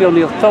only be on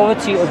the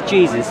authority of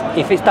Jesus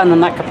if it's done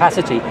on that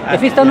capacity.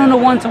 If it's done on a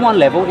one-to-one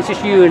level, it's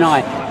just you and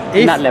I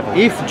in that level.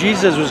 If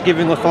Jesus was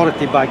giving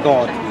authority by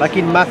God, like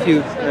in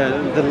Matthew,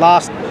 the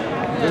last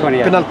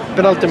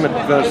penultimate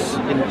verse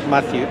in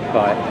Matthew,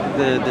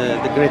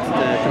 the Great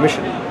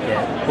Commission,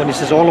 when he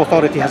says, all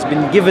authority has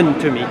been given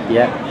to me.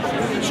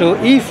 So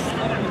if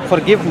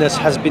forgiveness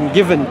has been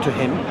given to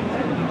him,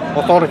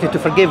 authority to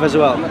forgive as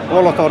well,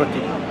 all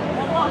authority.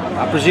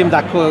 I presume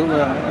that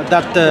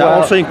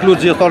also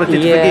includes the authority to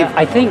forgive.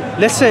 I think.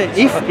 Let's say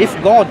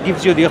if God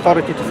gives you the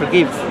authority to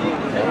forgive,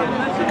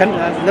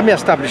 let me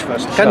establish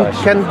first.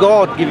 Can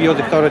God give you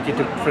the authority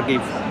to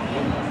forgive?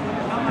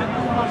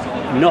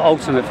 Not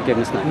ultimate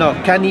forgiveness, no. No.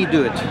 Can He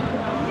do it?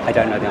 I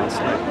don't know the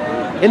answer.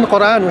 In the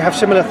Quran, we have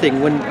similar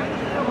thing when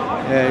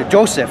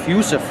Yusuf,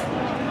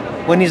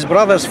 when his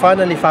brothers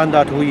finally found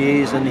out who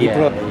he is and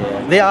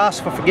they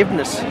asked for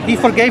forgiveness. He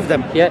forgave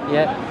them.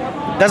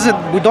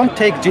 We don't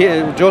take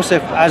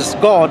Joseph as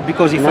God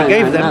because he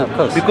forgave them, of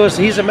course. because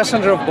he's a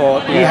messenger of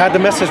God. He had a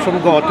message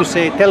from God to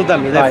say, tell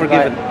them they're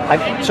forgiven.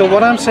 So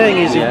what I'm saying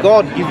is, if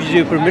God gives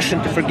you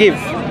permission to forgive,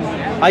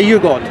 are you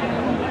God?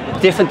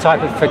 Different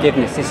type of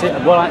forgiveness. This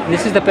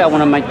is the bit I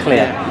want to make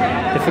clear.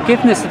 The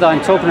forgiveness that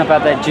I'm talking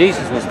about, that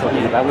Jesus was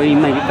talking about, where he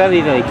made it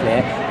very, very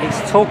clear,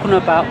 it's talking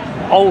about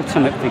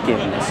ultimate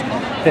forgiveness.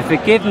 The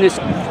forgiveness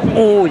of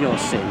all your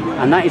sin,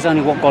 and that is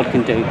only what God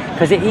can do,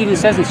 because it even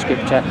says in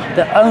Scripture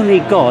that only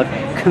God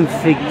can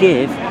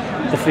forgive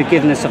the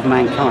forgiveness of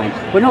mankind.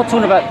 We're not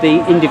talking about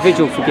the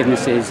individual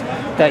forgivenesses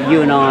that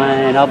you and I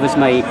and others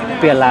may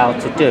be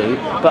allowed to do,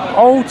 but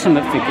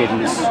ultimate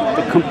forgiveness,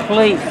 the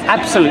complete,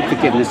 absolute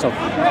forgiveness of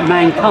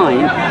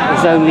mankind,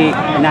 is only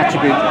an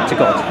attribute to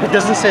God. It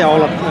doesn't say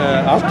all of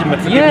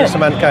ultimate forgiveness of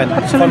mankind.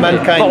 Absolutely. For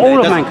mankind. For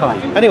all of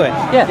mankind. Anyway,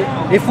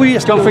 if we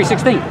John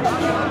 3:16.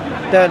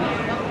 Then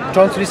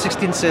John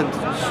 3:16 said,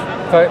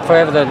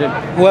 forever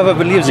whoever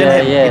believes in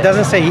him. It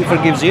doesn't say he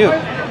forgives you.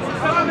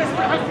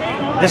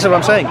 This is what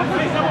I'm saying.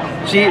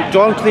 See,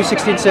 John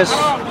 3:16 says,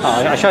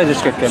 I'll show you the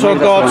scripture. so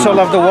God so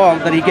loved the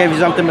world that he gave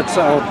his ultimate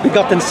son, or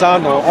begotten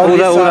son, or all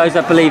those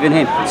that believe in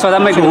him. So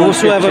that makes so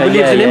whosoever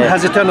believes in him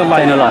has eternal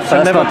life. Eternal life. So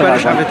shall that's never not the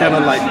perish, right have one.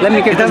 eternal life. Let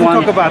me give it doesn't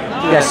talk about.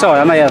 sorry,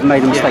 I may have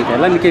made a mistake there.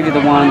 Let me give you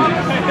the one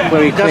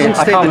where he clear.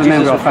 I can't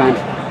remember offhand.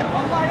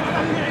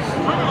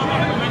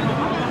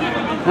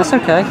 That's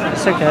okay.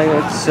 It's okay.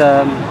 It's.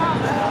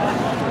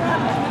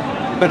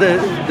 But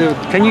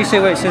can you see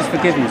where it says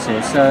forgiveness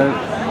here? So.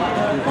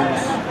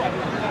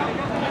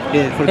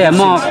 Yeah,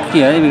 Mark.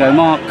 Yeah, here we go.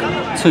 Mark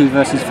 2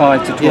 verses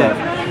 5 to 12. Yeah.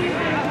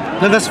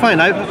 No, that's fine.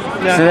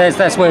 So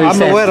that's where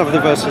I'm aware of the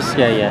verses.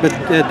 Yeah. But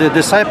the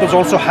disciples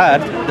also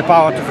had the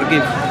power to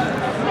forgive.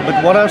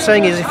 But what I'm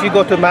saying is, if you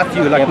go to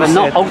Matthew, like we but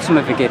not said,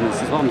 ultimate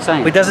forgiveness is what I'm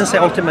saying. It doesn't say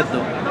ultimate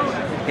though.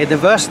 In the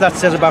verse that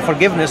says about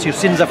forgiveness, your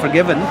sins are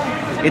forgiven.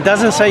 It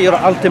doesn't say your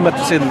ultimate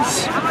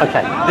sins.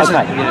 Okay.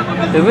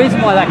 The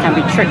reason why that can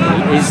be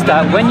tricky is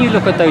that when you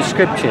look at those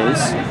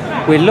scriptures,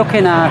 we're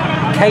looking at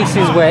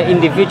cases where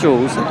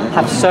individuals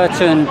have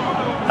certain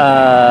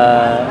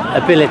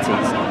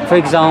abilities. For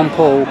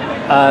example,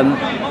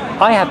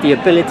 I have the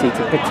ability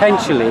to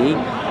potentially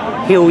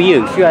heal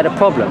you if you had a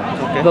problem.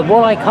 Okay. But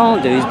what I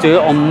can't do is do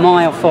it on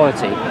my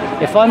authority.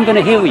 If I'm going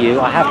to heal you,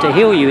 I have to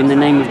heal you in the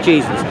name of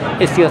Jesus.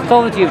 It's the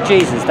authority of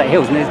Jesus that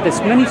heals. And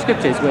there's many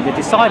scriptures where the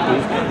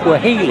disciples were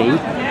healing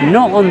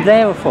not on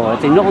their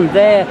authority, not on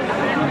their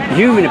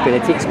human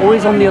ability. It's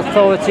always on the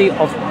authority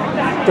of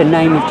the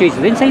name of Jesus.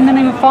 They didn't say in the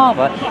name of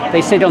Father.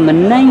 They said on the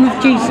name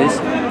of Jesus,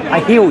 I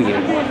heal you.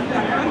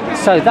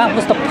 So that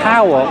was the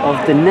power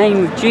of the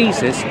name of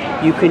Jesus.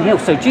 You can heal.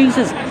 So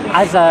Jesus,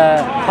 as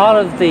a part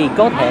of the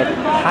Godhead,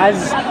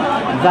 has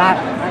that.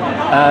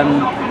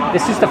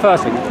 This is the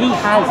first thing. He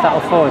has that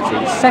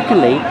authority.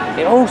 Secondly,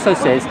 it also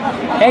says,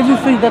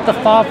 everything that the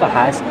Father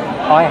has,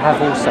 I have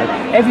also.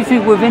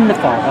 Everything within the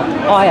Father,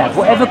 I have.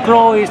 Whatever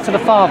glory is to the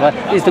Father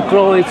is the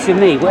glory to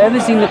me.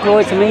 Whatever's in the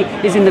glory to me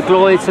is in the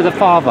glory to the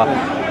Father.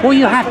 What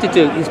you have to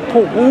do is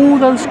put all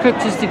those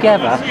scriptures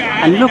together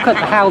and look at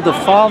how the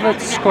Father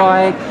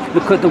described,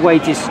 look at the way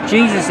Jesus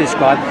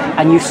described,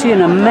 and you see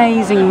an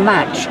amazing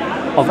match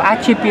of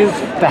attributes,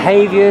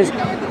 behaviors,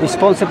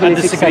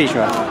 responsibilities,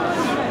 etc.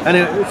 And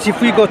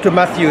if we go to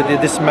Matthew,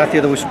 this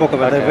Matthew that we spoke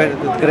about, the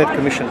Great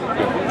Commission,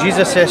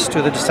 Jesus says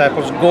to the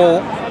disciples, go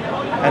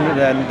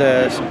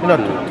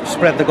and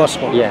spread the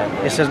gospel. Yeah.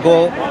 He says,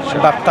 go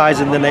and baptize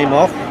in the name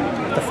of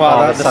the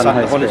Father, the Son,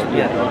 the Holy Spirit.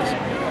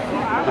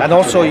 Yeah. And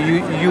also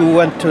you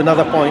went to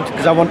another point,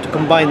 because I want to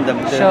combine them,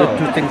 the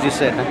two things you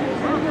said.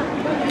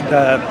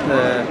 That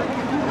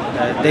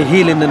they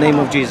heal in the name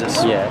of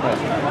Jesus.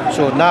 Yeah.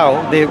 So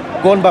now they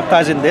go and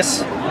baptize in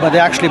this, but they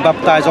actually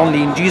baptize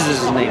only in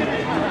Jesus' name.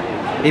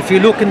 If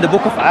you look in the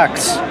book of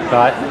Acts,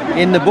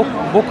 in the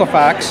book of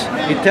Acts,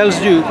 it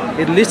tells you,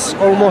 it lists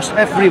almost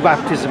every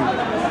baptism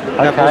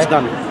that was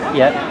done.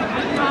 Yeah.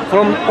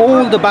 From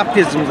all the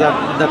baptisms that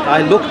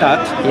I looked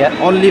at,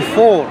 only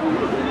 4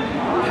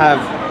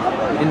 have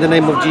in the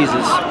name of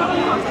Jesus.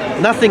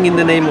 Nothing in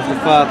the name of the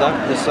Father,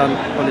 the Son,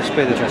 Holy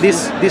Spirit.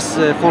 This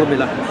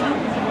formula.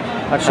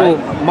 Okay. So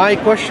my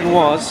question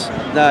was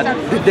that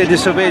did they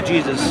disobey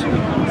Jesus?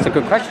 It's a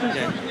good question.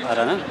 I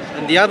don't know.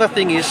 And the other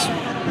thing is,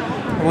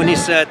 when he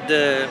said,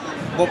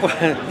 what was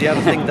the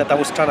other thing that I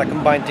was trying to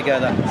combine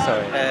together?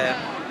 Sorry.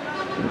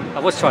 I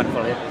was trying to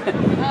follow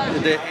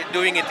it.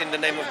 Doing it in the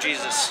name of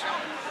Jesus.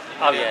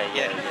 Oh,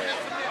 yeah.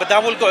 But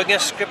that will go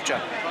against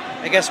Scripture,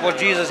 against what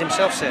Jesus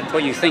himself said.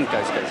 What you think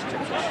goes against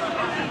Scripture?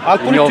 I'll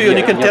put it to you and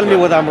you can tell me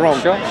whether I'm wrong.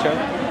 Sure.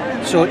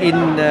 So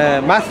in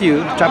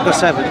Matthew chapter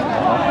 7,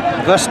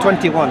 verse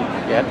 21.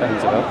 Yeah, that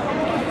rings a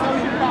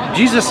bell.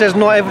 Jesus says,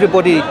 not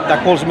everybody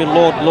that calls me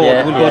Lord,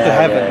 Lord will go to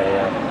heaven.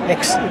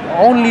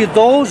 Only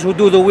those who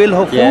do the will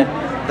of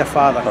the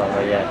Father.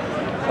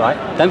 Right.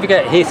 Don't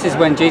forget, this is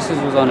when Jesus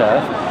was on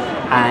earth,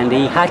 and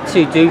he had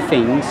to do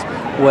things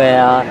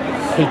where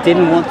he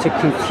didn't want to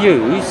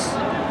confuse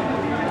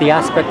the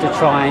aspect of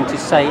trying to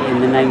say in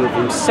the name of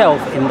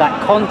himself in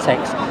that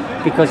context,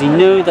 because he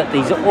knew that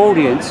these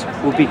audience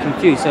would be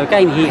confused. So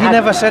again, he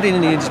never said it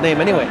in his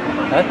name anyway.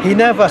 Huh? He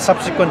never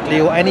subsequently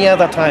or any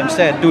other time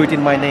said, do it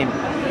in my name.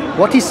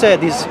 What he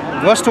said is,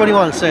 verse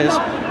 21 says,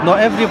 not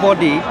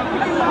everybody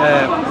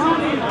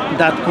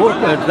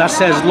that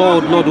says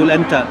Lord, Lord will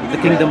enter the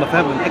kingdom of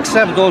heaven,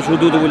 except those who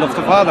do the will of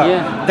the Father.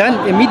 Then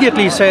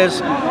immediately he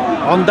says,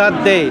 on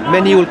that day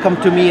many will come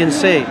to me and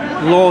say,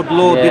 Lord,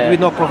 Lord, did we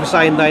not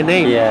prophesy in thy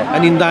name?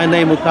 And in thy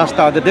name we cast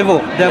out the devil,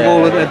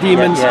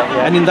 demons,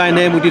 and in thy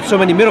name we did so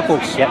many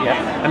miracles.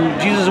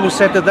 And Jesus will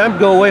say to them,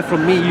 go away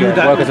from me, you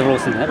that workers of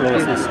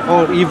lawlessness,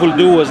 or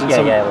evildoers, in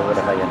or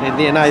whatever. In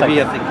the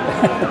NIV, I think.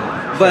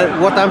 But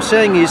what I'm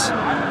saying is,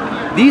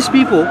 these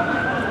people,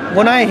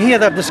 when I hear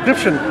that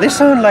description, they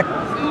sound like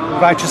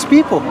righteous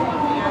people,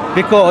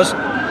 because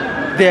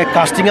they're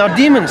casting out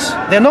demons.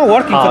 They're not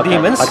working for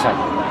demons.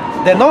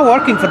 They're not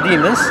working for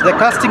demons. They're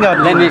casting out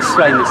demons. Let me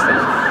explain this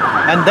thing.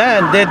 And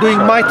then they're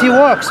doing mighty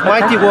works.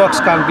 Mighty works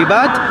can't be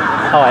bad.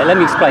 All right, let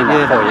me explain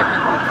that for you.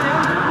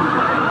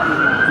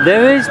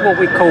 There is what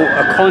we call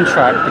a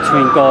contract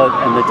between God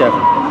and the devil.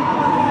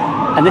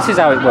 And this is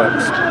how it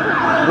works.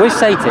 With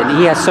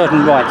Satan, he has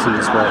certain rights in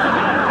this world.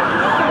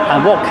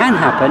 And what can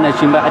happen, as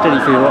you, I don't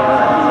know if you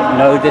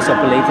know this or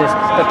believe this,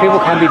 but people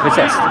can be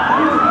possessed.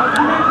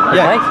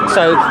 Okay?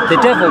 So the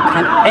devil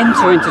can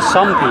enter into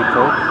some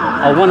people,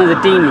 or one of the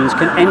demons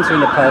can enter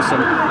in a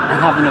person and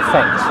have an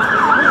effect.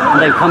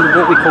 And they become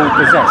what we call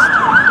possessed.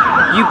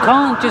 You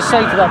can't just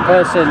say to that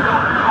person,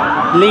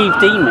 leave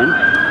demon,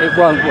 it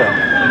won't work.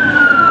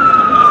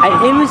 And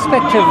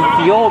irrespective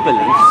of your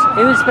beliefs,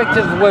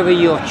 irrespective of whether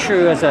you're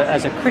true as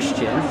a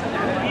Christian,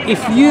 if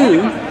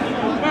you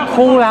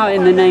call out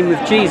in the name of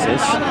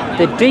Jesus,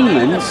 the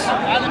demons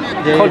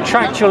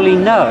contractually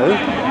know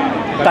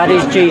that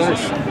is Jesus.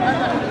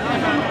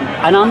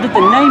 And under the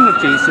name of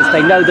Jesus,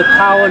 they know the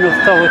power and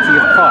authority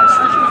of Christ.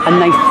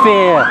 And they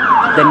fear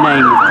the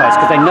name of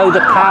Christ because they know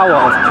the power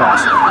of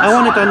Christ. I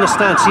wanted to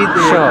understand. See,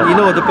 you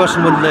know, the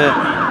person when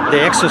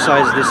they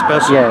exorcise this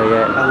person,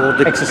 or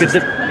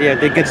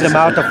they get them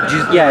out of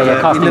Jesus,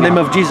 in the name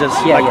of Jesus,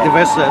 like the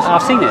verse says.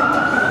 I've seen it.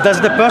 Does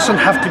the person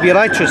have to be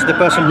righteous? The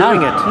person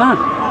doing it? No.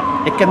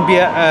 It can be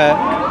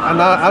an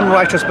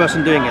unrighteous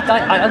person doing it.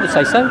 I would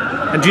say so.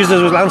 And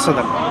Jesus will answer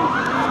them.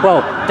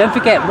 Well, don't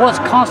forget, what's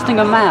casting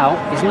them out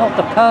is not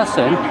the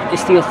person;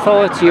 it's the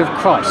authority of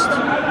Christ.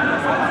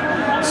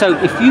 So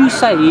if you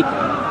say,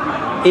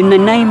 in the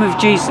name of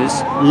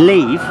Jesus,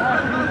 leave,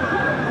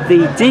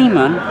 the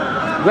demon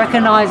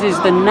recognizes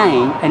the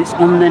name and it's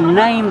on the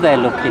name they're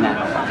looking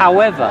at.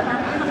 However,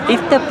 if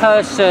the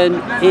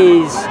person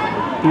is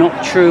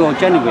not true or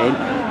genuine,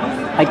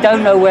 I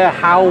don't know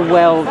how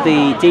well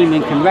the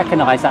demon can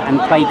recognize that and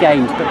play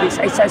games, but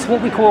it's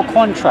what we call a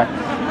contract.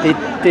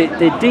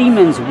 The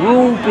demons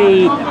will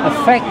be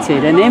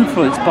affected and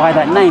influenced by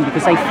that name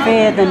because they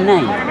fear the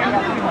name.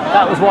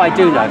 That was what I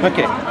do know.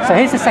 Okay. So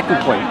here's the second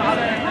point.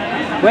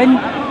 When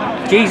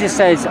Jesus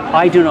says,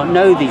 I do not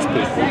know these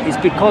people, it's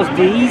because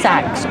these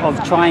acts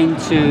of trying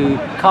to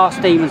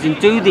cast demons and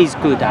do these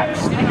good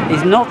acts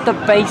is not the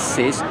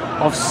basis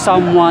of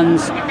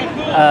someone's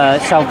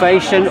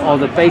salvation or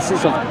the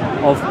basis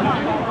of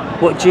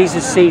what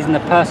Jesus sees in the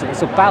person.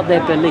 It's about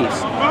their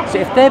beliefs. So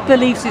if their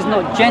beliefs is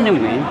not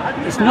genuine,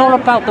 it's not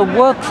about the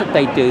works that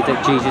they do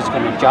that Jesus is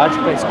going to judge,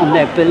 but it's on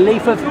their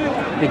belief of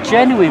the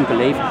genuine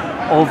belief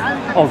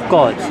of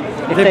God.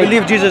 If they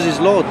believe Jesus is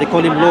Lord, they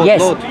call him Lord,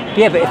 yes, Lord.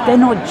 Yeah, but if they're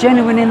not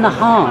genuine in the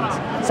heart,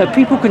 so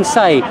people can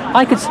say,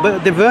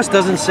 But the verse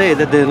doesn't say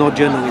that they're not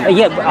genuine.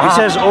 It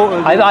says,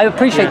 I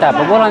appreciate that,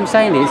 but what I'm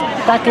saying is,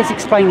 that gets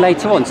explained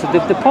later on. So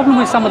the problem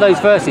with some of those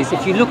verses,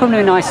 if you look at them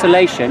in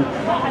isolation,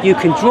 you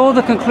can draw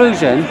the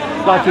conclusion,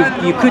 like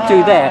you could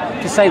do there,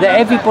 to say that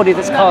everybody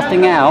that's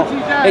casting out,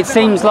 it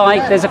seems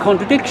like there's a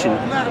contradiction.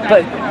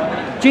 But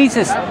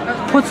Jesus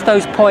puts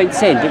those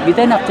points in, but we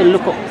then have to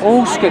look at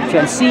all scripture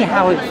and see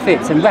how it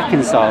fits and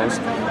reconciles,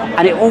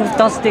 and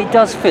it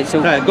does fit.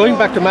 So going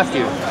back to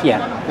Matthew,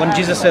 when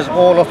Jesus says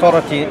all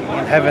authority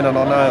in heaven and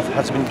on earth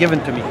has been given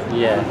to me,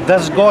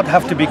 does God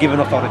have to be given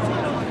authority?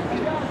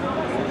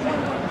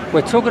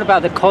 We're talking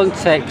about the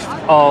context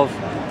of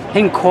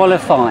him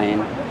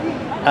qualifying,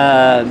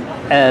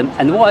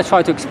 and what I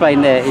try to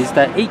explain there is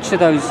that each of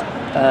those,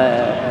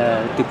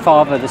 the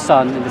Father, the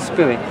Son and the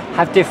Spirit,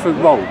 have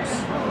different roles.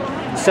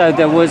 So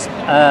there was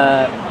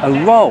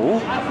a role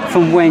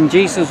from when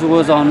Jesus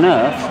was on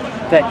earth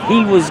that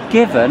he was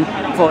given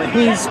for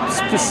his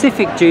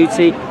specific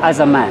duty as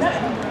a man.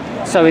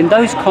 So in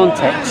those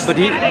contexts... But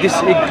this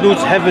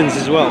includes heavens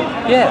as well.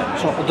 Yeah.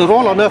 So the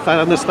role on earth, I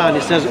understand,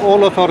 it says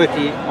all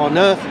authority on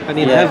earth and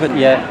in heaven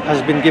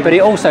has been given. But it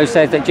also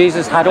says that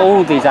Jesus had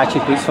all these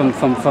attributes from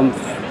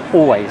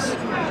always.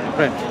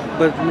 Right.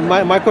 But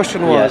my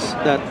question was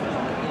that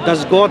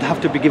does God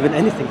have to be given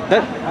anything?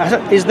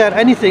 Is there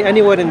anything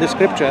anywhere in the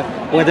scripture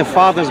where the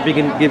Father's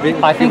given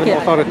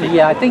authority?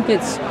 Yeah, I think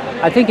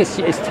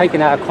it's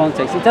taken out of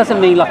context. It doesn't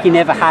mean like he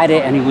never had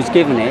it and he was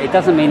given it. It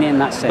doesn't mean it in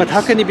that sense. But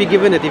how can he be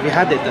given it if he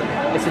had it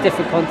then? It's a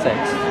different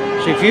context.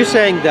 So if you're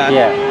saying that,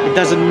 it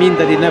doesn't mean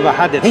that he never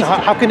had it. So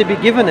how can he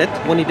be given it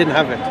when he didn't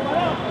have it?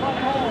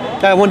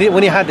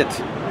 When he had it.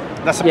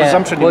 That's a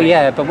presumption. Well,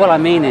 yeah, but what I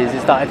mean is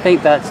that I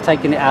think that's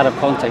taking it out of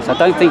context. I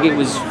don't think it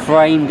was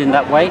framed in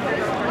that way.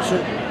 So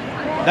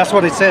that's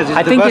what it says.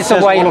 I think it's a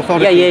way.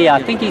 Yeah.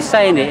 I think he's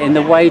saying it in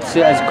the way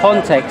as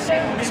context,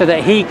 so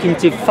that he can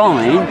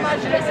define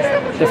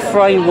the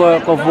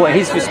framework of what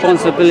his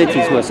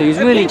responsibilities were. So he's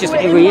really just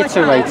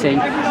reiterating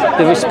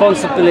the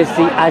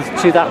responsibility as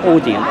to that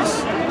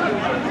audience.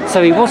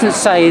 So he wasn't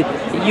saying,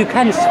 you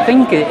can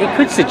think it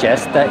could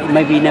suggest that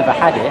maybe he never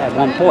had it at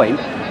one point,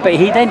 but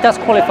he then does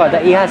qualify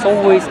that he has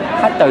always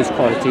had those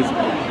qualities.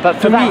 But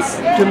to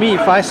me,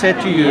 if I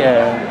said to you,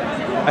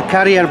 a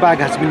carrier bag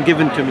has been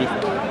given to me.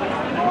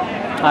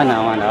 I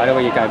know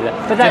where you go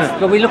with that.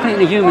 But we're looking at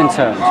the human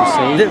terms, you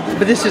see.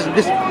 But this.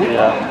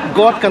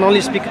 God can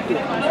only speak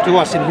to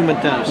us in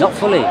human terms. Not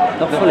fully.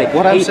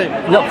 What I'm saying.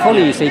 Not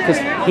fully, you see, because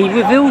he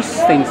reveals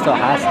things to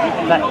us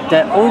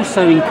that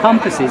also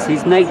encompasses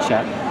his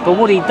nature. But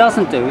what he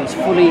doesn't do is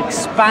fully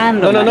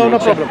expand on that nature, no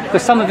problem.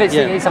 Because some of it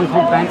is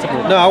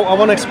incomprehensible. No, I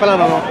want to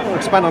expand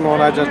on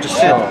what I just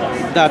said.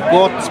 That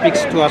God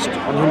speaks to us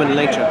on human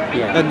nature,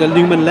 at the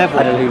human level.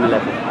 At a human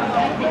level.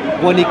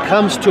 When it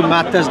comes to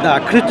matters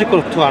that are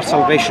critical to our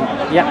salvation.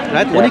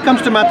 Right? When it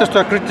comes to matters that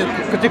are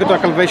critical to our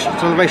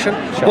salvation,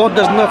 God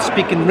does not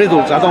speak in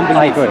riddles, I don't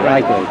believe. I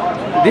agree.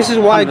 This is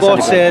why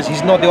God says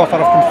He's not the author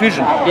of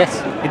confusion.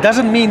 Yes. It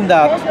doesn't mean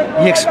that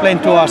He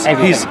explained to us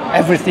He's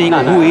everything,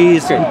 who He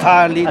is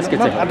entirely. That's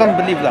good. I don't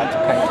believe that.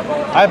 Okay.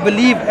 I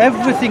believe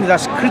everything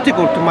that's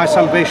critical to my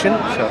salvation,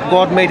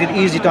 God made it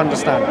easy to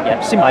understand. Yeah,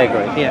 simple. I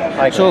agree. Yeah.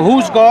 I agree. So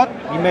who's God?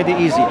 He made it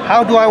easy.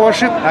 How do I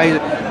worship?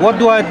 What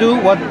do I do?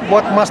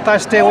 What must I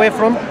stay away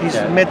from? He's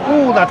made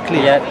all that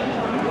clear.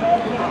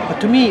 Yeah. But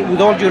to me, with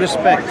all due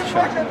respect,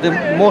 the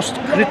most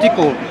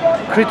critical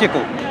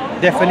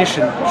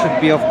definition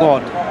should be of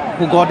God,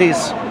 who God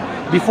is.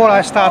 Before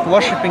I start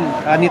worshipping,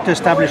 I need to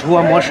establish who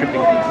I'm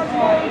worshipping.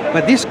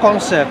 But this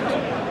concept,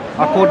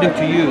 according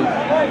to you,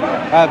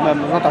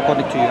 not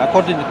according to you,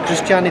 according to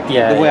Christianity,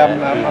 the way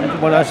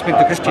when I speak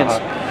to Christians,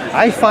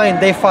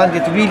 they find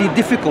it really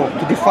difficult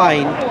to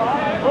define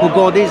who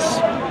God is.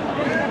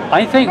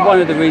 I think one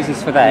of the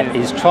reasons for that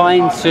is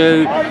trying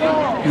to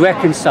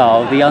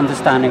reconcile the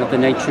understanding of the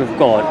nature of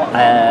God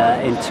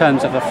in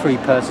terms of a three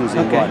persons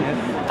in one.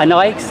 And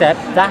I accept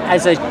that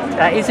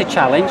that is a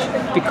challenge,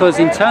 because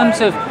in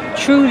terms of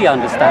truly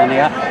understanding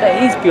it,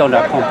 that is beyond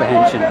our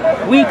comprehension.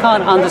 We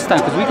can't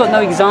understand, because we've got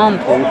no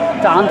example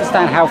to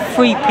understand how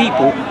three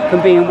people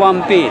can be in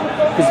one being.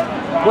 Because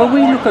when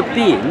we look at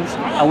beings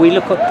and we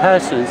look at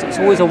persons, it's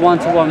always a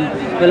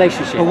one-to-one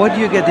relationship. But where do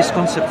you get this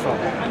concept from?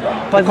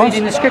 By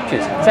reading the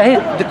scriptures. So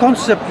here,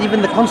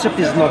 even the concept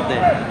is not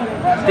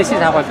there. This is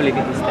how I believe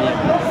it is there.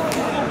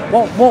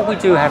 What we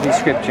do have in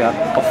scripture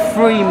are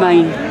three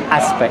main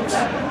aspects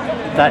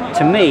that,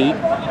 to me,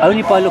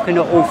 only by looking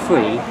at all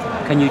three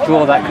can you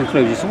draw that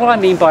conclusion. So what I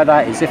mean by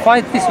that is, this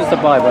was the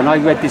Bible and I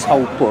read this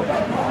whole book,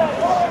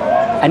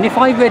 and if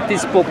I read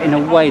this book in a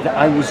way that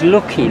I was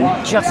looking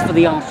just for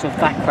the answer of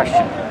that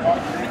question,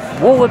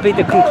 what would be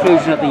the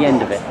conclusion at the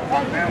end of it?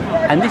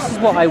 And this is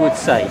what I would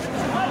say.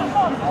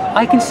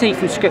 I can see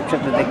from scripture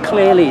that there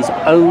clearly is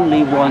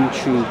only one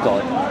true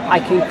God. I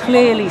can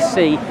clearly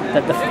see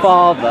that the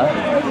Father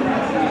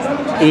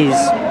is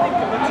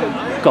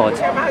God.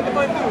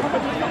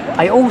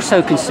 I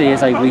also can see,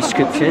 as I read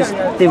scriptures,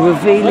 the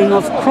revealing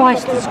of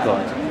Christ as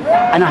God.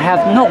 And I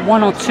have not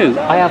one or two,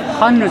 I have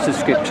hundreds of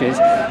scriptures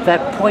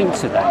that point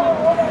to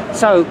that.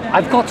 So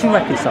I've got to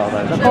reconcile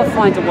those. I've got to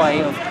find a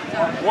way of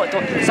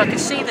so I can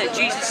see that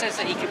Jesus says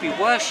that He can be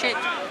worshipped,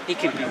 He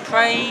can be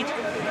prayed,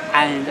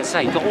 and as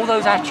I say, got all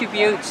those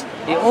attributes.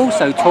 It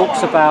also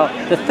talks about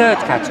the third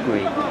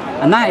category,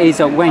 and that is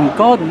that when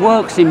God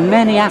works in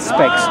many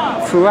aspects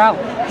throughout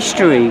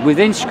history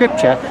within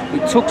scripture,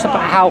 it talks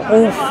about how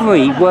all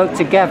three work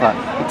together.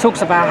 It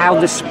talks about how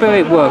the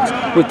Spirit works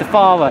with the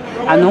Father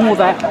and all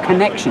that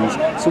connections.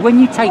 So when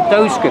you take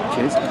those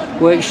scriptures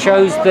where it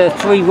shows the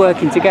three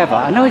working together,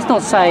 I know it's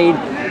not saying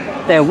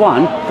they're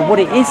one, but what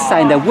it is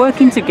saying, they're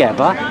working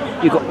together.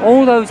 You've got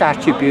all those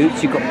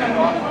attributes. You've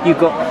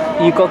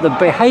got the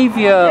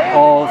behaviour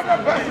of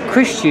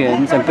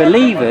Christians and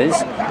believers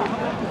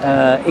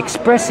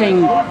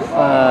expressing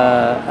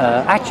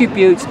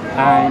attributes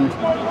and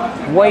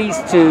ways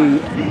to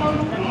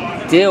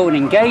deal and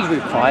engage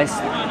with Christ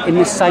in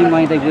the same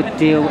way they would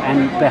deal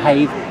and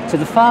behave to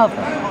the Father,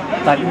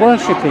 like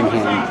worshipping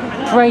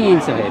Him, praying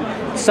to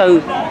Him.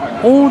 So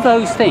all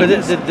those things.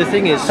 But the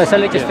thing is. So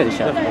let's just finish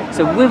up.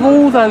 So with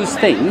all those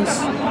things,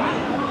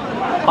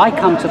 I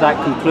come to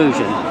that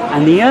conclusion,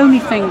 and the only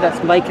thing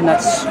that's making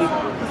that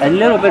a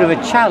little bit of a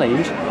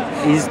challenge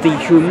is the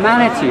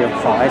humanity of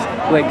Christ,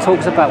 where it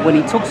talks about, when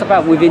He talks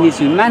about within His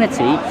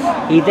humanity,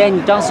 He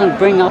then doesn't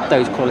bring up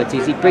those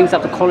qualities. He brings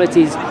up the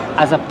qualities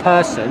as a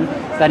person,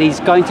 that He's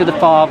going to the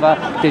Father.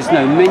 There's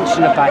no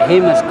mention about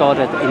Him as God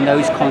in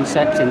those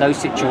concepts, in those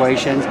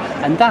situations,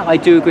 and that, I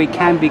do agree,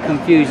 can be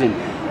confusing.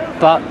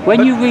 But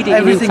when you read it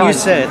everything you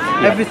said,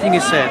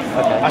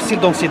 I still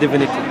don't see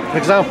divinity. For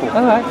example,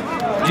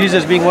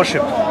 Jesus being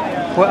worshipped.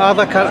 What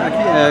other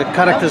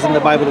characters in the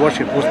Bible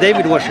worshipped? Was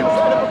David worshipped?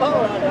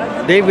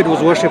 David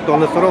was worshipped on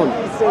the throne.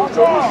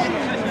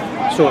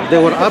 So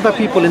there were other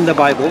people in the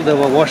Bible that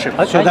were worshipped.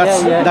 So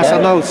that's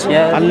announced.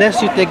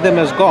 Unless you take them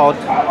as God,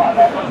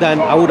 then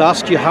I would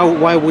ask you,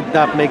 why would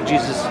that make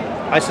Jesus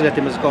isolate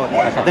Him as God?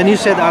 Then you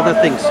said other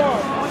things.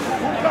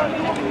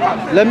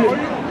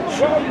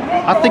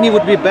 I think it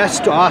would be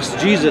best to ask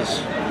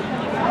Jesus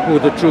who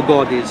the true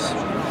God is.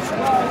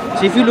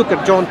 See, if you look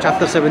at John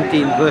chapter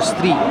 17, verse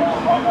 3,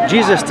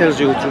 Jesus tells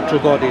you who true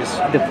God is.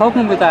 The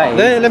problem with that is...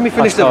 Let me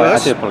finish the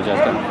verse. I do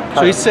apologise.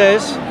 So it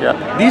says,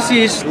 this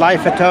is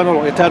life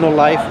eternal, eternal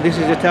life. This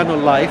is eternal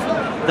life,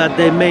 that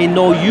they may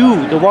know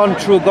you, the one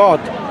true God,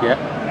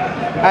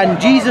 and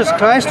Jesus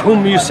Christ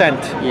whom you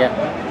sent.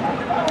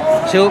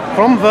 So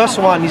from verse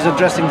 1, He's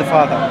addressing the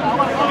Father.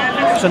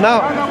 So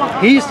now,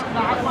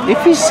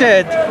 if He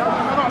said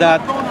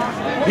that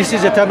this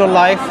is eternal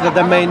life, that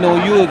they may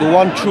know you, the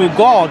one true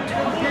God,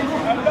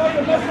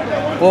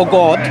 or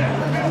God,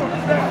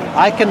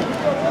 I can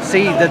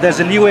see that there's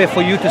a leeway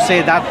for you to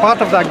say that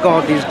part of that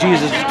God is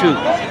Jesus too.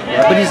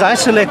 But He's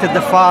isolated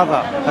the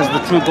Father as the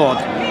true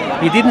God.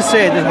 He didn't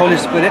say the Holy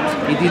Spirit,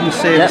 He didn't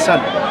say the Son.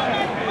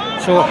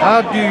 So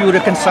how do you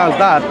reconcile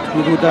that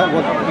with what you just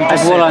said?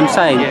 That's what I'm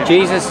saying.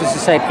 Jesus, as I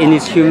said, in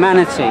His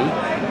humanity,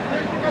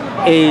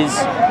 is,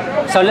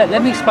 so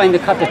let me explain the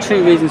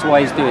two reasons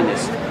why he's doing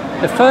this.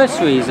 The first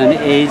reason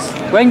is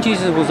when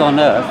Jesus was on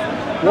earth,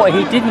 what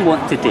he didn't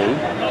want to do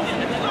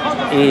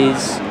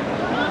is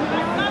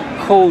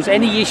cause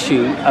any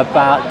issue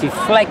about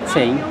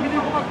deflecting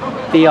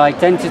the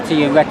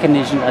identity and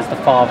recognition as the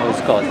Father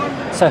as God.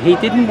 So he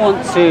didn't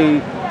want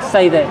to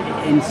say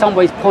that in some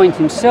ways point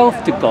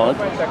himself to God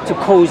to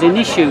cause an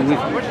issue with,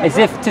 as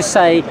if to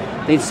say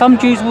that some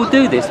Jews will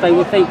do this, they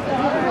will think,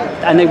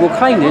 and they will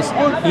claim this,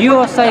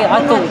 you're saying,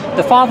 I thought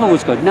the Father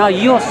was good, now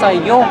you're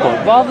saying you're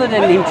God. Rather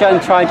than him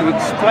trying to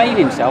explain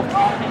himself,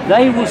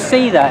 they will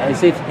see that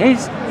as if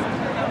it's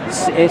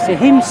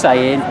him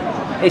saying,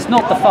 it's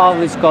not the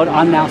Father is God,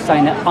 I'm now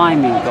saying that I'm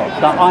in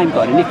God, that I'm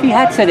God. And if he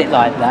had said it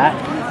like that,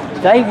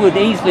 they would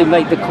easily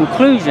make the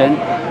conclusion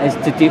as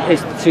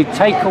to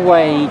take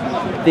away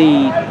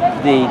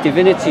the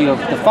divinity of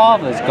the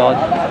Father as God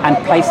and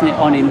placing it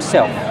on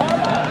himself.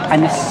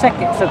 And the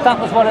second, so that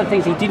was one of the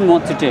things he didn't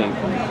want to do.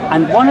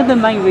 And one of the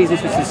main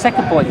reasons, which is the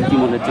second point he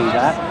didn't want to do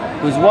that,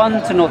 was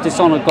one, to not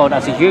dishonor God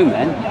as a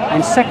human,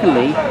 and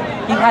secondly,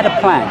 he had a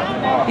plan.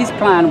 His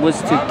plan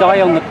was to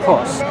die on the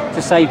cross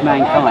to save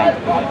mankind.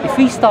 If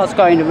he starts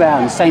going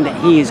around saying that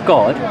he is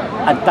God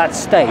at that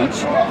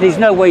stage, there's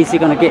no way he's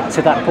going to get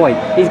to that point.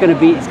 It's going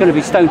to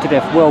be stoned to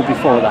death well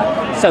before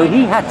that. So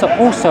he had to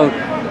also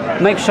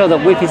make sure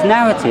that with his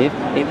narrative,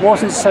 it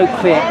wasn't so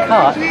clear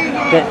cut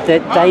that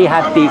they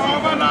had the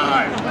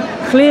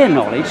clear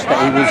knowledge that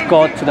he was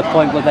God to the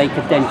point where they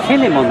could then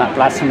kill him on that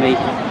blasphemy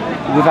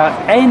without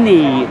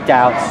any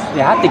doubts.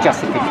 They had the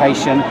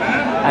justification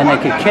and they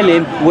could kill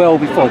him well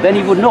before. Then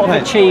he would not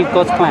have achieved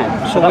God's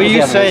plan. So what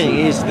you're saying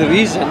is the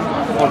reason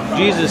for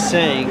Jesus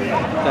saying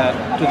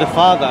that to the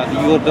Father,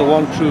 you're the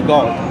one true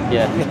God.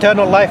 Yeah.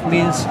 Eternal life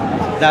means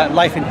that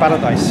life in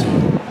paradise.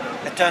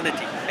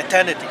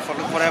 Eternity for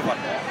forever.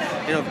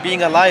 You know,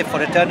 being alive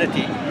for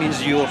eternity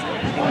means you're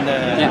in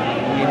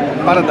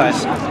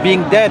paradise.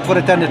 Being dead for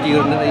eternity,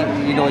 you're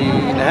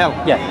in hell.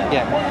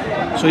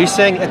 Yeah. So he's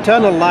saying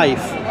eternal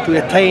life,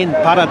 to attain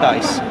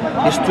paradise,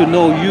 is to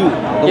know you,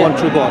 the one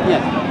true God.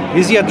 Yeah.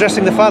 Is he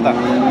addressing the Father?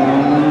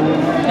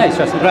 Yeah, he's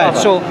addressing the Father.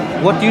 So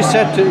what you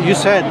said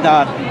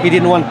that he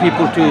didn't want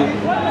people to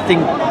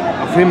think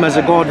of him as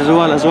a God as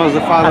well as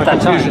the Father. At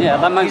that time, yeah,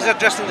 that moment. He's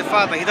addressing the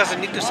Father. He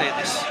doesn't need to say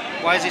this.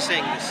 Why is he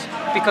saying this?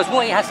 Because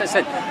what he has to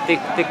say,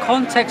 the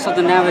context of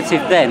the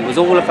narrative then was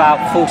all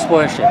about false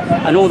worship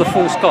and all the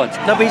false gods.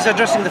 No, but he's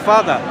addressing the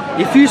Father.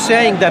 If you're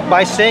saying that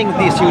by saying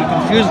this you will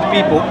confuse the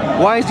people,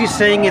 why is he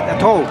saying it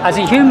at all? As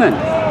a human.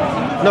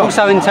 No.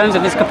 Also in terms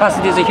of his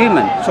capacity as a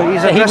human. So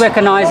he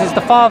recognises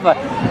the Father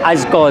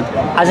as God,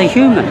 as a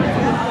human.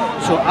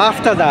 So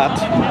after that,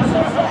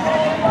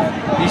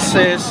 he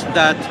says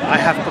that I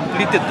have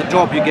completed the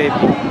job you gave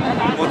me,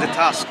 or the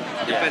task.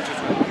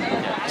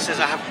 He says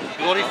I have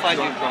glorified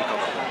you.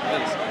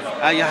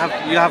 I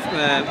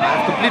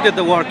have completed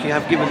the work you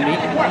have given me.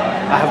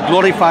 I have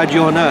glorified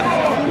you on earth.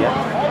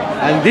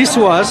 Yeah. And this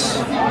was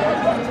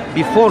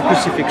before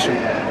crucifixion.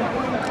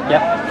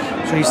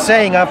 Yeah. So he's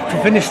saying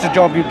I've finished the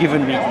job you've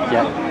given me.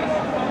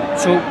 Yeah.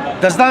 So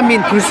does that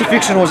mean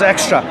crucifixion was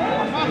extra?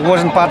 It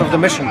wasn't part of the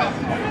mission?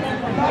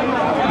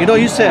 You know,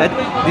 you said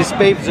this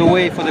paves the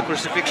way for the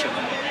crucifixion.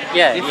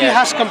 Yeah. If he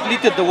has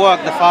completed the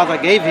work the Father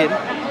gave him,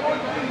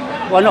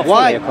 well, not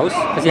fully, of course,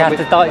 because he has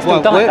to die.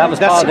 Still die. That was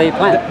part of the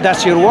plan.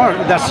 That's your word.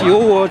 That's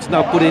your words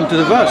now put into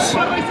the verse.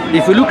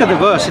 If you look at the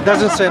verse, it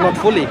doesn't say not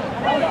fully.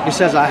 It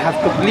says, "I have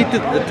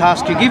completed the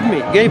task you gave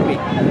me.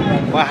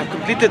 Or I have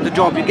completed the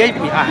job you gave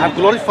me. I have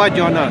glorified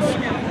you on earth."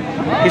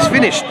 He's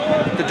finished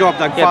the job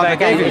that Father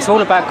gave him. It's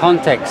all about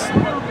context.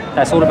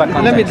 That's all about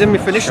context. Let me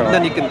finish, and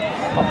then you can.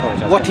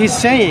 What he's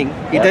saying,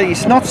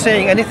 he's not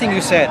saying anything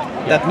you said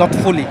that not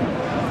fully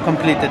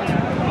completed,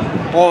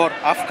 or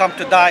I've come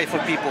to die for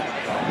people.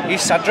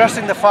 He's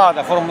addressing the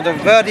Father from the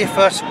very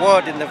first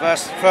word in the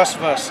first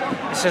verse.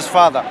 He says,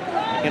 Father,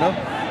 you know.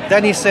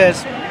 Then he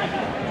says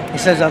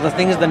other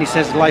things. Then he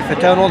says life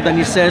eternal. Then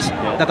he says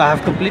that I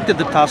have completed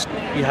the task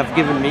you have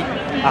given me.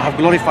 I have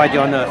glorified you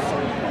on earth.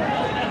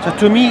 So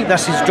to me,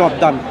 that's his job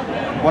done.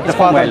 What the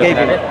Father gave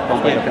him.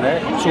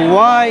 So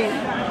why?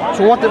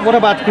 So what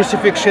about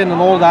crucifixion and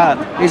all that?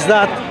 Is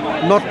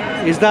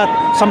that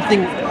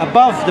something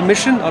above the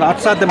mission or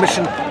outside the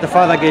mission the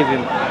Father gave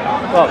him?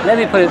 Well, let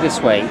me put it this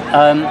way.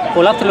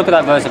 We'll have to look at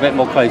that verse a bit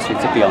more closely,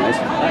 to be honest.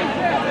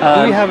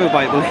 Do we have a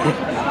Bible?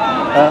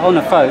 On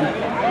the phone.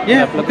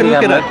 Yeah, we can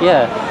look at it.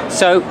 Yeah.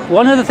 So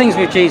one of the things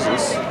with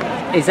Jesus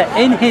is that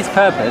in his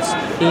purpose,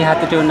 he had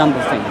to do a number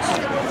of things.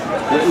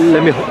 Do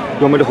you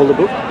want me to hold the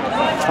book?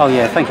 Oh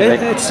yeah, thank you.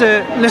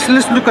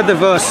 Let's look at the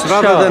verse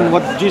rather than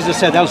what Jesus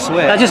said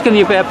elsewhere. I'll just give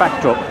you a bit of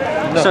backdrop.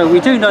 No. So we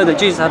do know that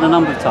Jesus had a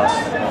number of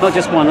tasks, not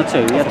just one or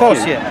two. Of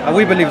course, yeah. And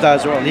we believe that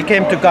as well. He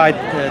came to guide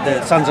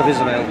the sons of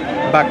Israel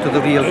back to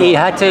the real God. He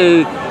had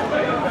to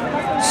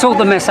sort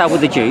the mess out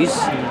with the Jews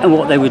and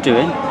what they were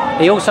doing.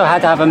 He also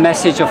had to have a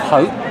message of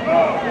hope,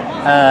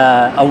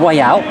 a way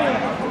out,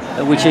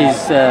 which is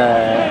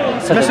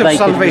so that they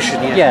salvation.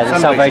 The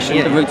salvation,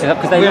 the route to,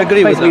 because they were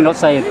basically not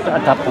saved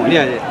at that point.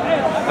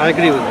 Yeah, I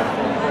agree with that.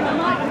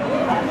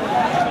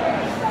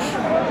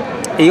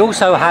 he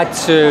also had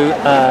to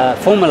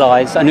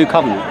formalize a new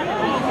covenant.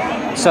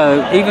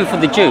 So even for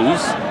the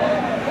Jews,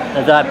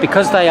 that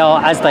because they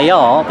are as they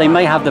are, they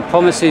may have the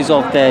promises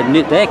of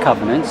their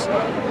covenants,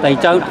 they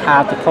don't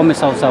have the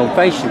promise of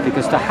salvation,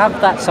 because to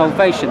have that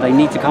salvation they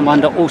need to come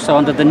also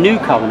under the new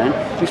covenant,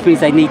 which means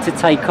they need to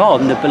take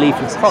on the belief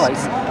of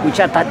Christ, which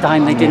at that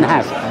time they didn't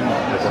have.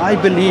 I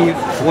believe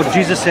what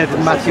Jesus said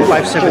in Matthew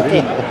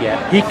 5:17.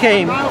 Yeah. He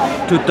came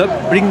to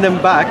bring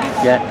them back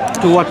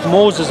to what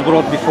Moses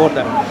brought before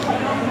them.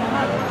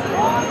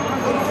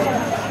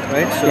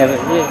 Right? So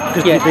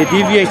because they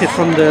deviated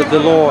from the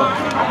law.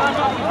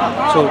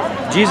 So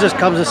Jesus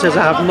comes and says,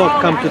 I have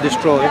not come to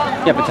destroy.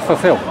 Yeah, but to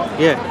fulfill.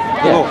 Yeah.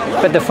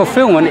 But the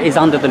fulfillment is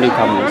under the new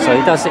covenant. So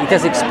it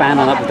does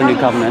expand on that with the new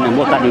covenant and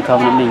what that new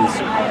covenant means.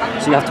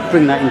 So you have to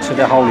bring that into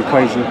the whole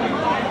equation.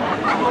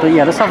 But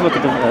yeah, let's have a look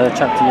at the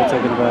chapter you're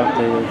talking about,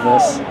 the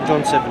verse.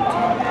 John 17.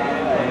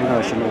 I know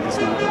I should know this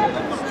now.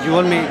 Do you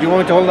want me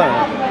to hold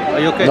that? Are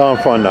you okay? No,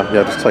 I'm fine now.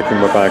 Yeah, just taking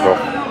my bag off.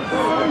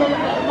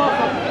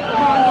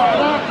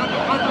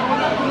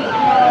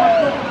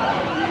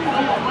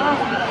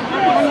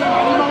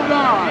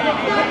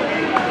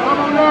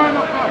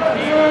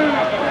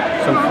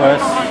 Some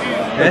verse.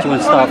 Do you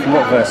want to start from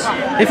what verse?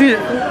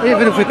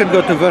 Even if we could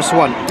go to verse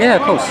 1. Yeah,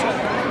 of course.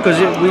 Because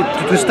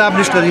to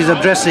establish that he's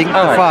addressing the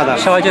Father.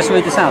 Shall I just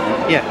read this out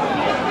then? Yeah.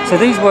 So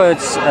these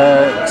words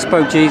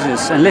spoke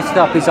Jesus, and lifted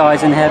up his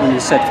eyes in heaven and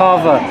said,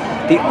 Father,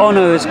 the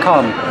honour has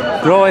come.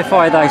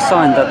 Glorify thy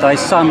Son, that thy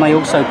Son may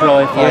also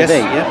glorify thee.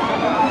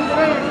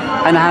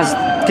 Yeah. And has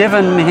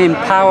given him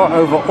power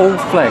over all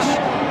flesh,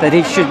 that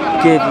he should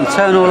give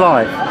eternal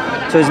life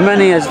to as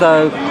many as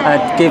thou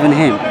had given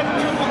him.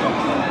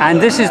 And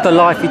this is the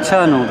life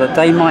eternal, that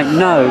they might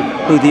know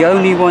who the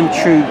only one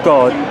true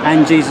God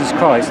and Jesus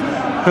Christ,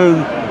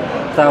 whom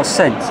thou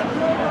sent.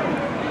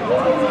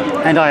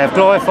 And I have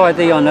glorified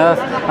thee on earth,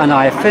 and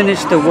I have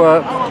finished the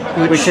work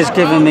which has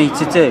given me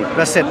to do.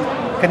 That's it.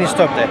 Can you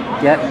stop there?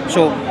 Yeah.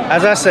 So,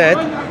 as I said,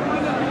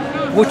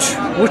 which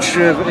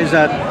is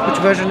that? Which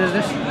version is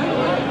this?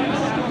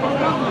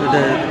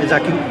 Is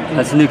that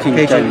That's New King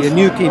James. The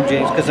New King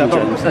James, because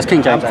That's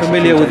King James. I'm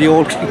familiar with the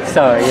Old King.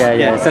 Sorry,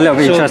 yeah. It's a little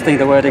bit interesting,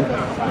 the wording.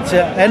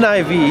 So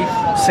NIV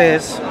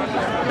says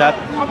that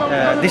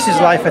this is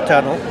life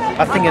eternal.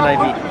 I think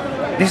NIV.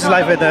 This is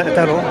life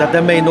eternal, that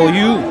they may know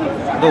you,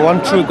 the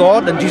one true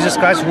God, and Jesus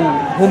Christ,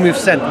 whom you've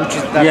sent, which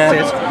is that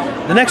says.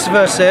 The next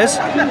verse says,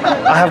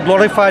 I have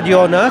glorified you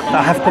on earth,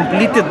 I have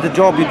completed the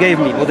job you gave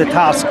me, or the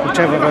task,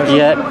 whichever version.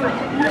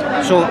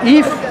 Yeah. So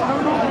if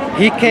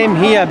he came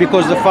here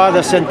because the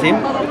Father sent him,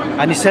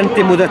 and he sent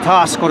him with a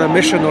task or a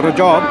mission or a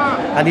job,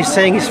 and he's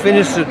saying he's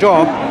finished the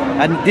job,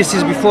 and this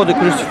is before the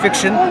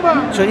crucifixion,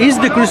 so is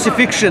the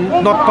crucifixion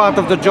not part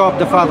of the job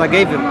the Father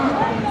gave him?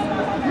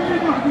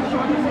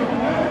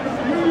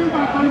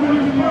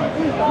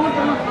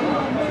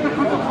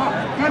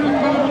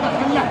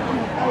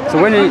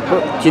 So when do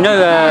you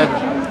know,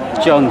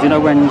 John, do you know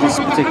when this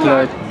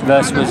particular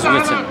verse was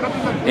written?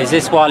 Is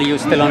this while you were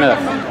still on earth?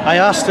 I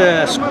asked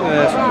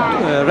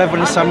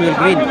Reverend Samuel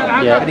Green,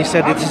 and he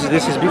said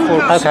this is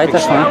before. Okay,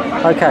 that's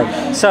fine. Okay,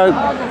 so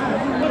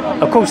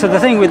of course, so the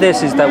thing with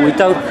this is that we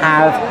don't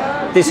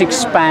have this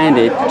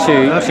expanded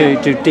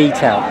to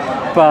detail,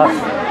 but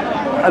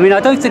I mean,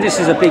 I don't think this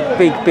is a big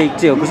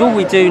deal, because all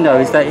we do know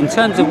is that in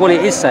terms of what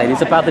it is saying,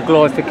 it's about the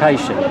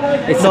glorification.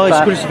 It's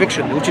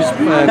crucifixion, which is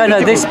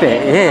no, this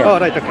bit here. Oh,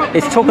 right, okay.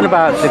 It's talking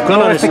about the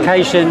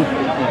glorification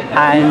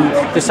and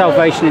the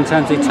salvation in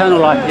terms of eternal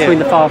life between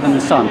the Father and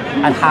the Son,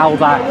 and how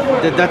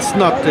that's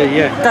not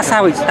That's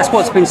how that's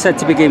what's been said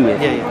to begin with.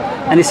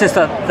 And it says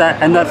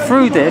that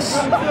through this,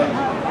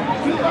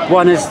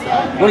 what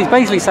he's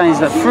basically saying is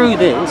that through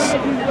this,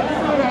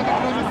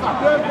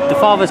 the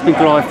Father's been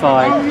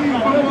glorified,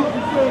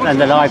 and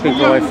that I've been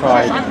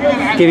glorified,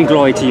 giving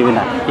glory to you in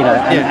that,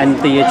 and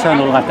the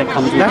eternal life that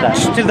comes with that. That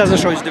still doesn't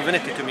show his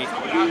divinity to me.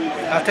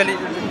 I'll tell you,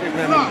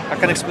 I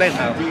can explain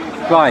how.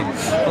 Right,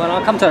 well,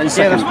 I'll come to that in a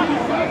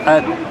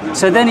second.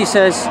 So then he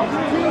says,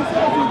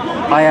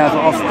 I have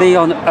of thee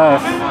on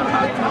earth,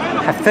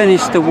 have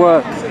finished the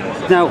work.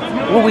 Now,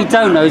 what we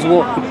don't know is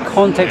what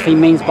context he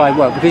means by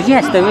work, because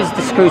yes, there is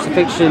this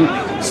crucifixion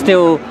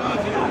still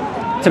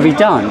to be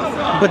done.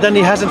 But then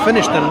he hasn't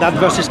finished, and that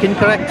verse is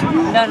incorrect.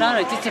 No,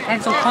 it just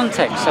depends on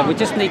context. So we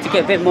just need to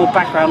get a bit more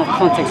background of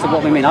context of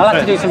what we mean. I'll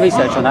have to do some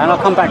research on that, and I'll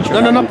come back to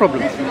you. No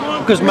problem.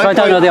 Because I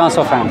don't know the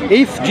answer offhand.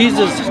 If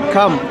Jesus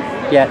come,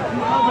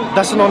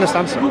 that's an honest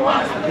answer.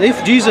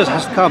 If Jesus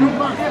has come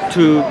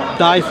to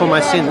die for my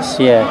sins,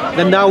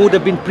 then that would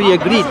have been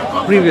pre-agreed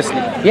previously.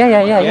 With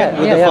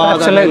the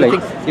Father, absolutely.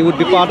 It would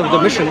be part of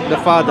the mission the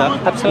Father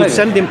would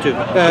send him to,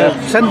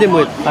 send him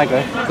with. I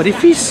agree. But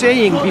if he's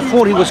saying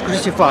before he was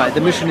crucified,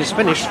 the mission is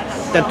finished,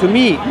 then to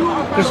me,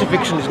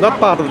 crucifixion is not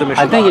part of the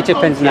mission. I think it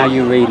depends on how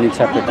you read and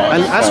interpret that.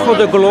 And as for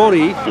the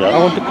glory, I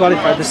want to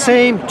clarify the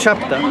same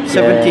chapter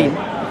 17.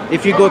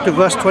 If you go to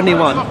verse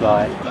 21,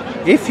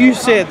 if you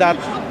say that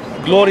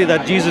glory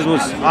that Jesus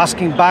was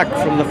asking back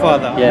from the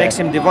Father makes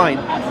him divine,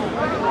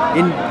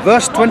 in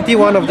verse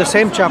 21 of the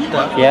same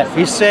chapter,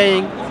 he's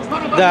saying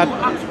that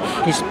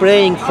he's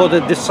praying for the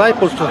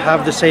disciples to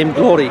have the same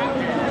glory.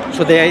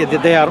 So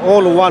they are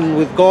all one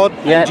with God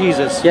and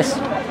Jesus. Yes.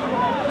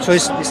 So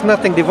it's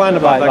nothing divine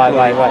about that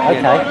glory. Right.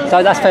 Okay.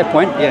 So that's a fair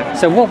point. Yeah.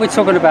 So what we're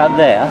talking about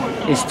there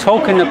is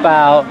talking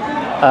about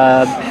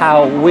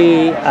how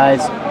we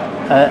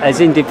as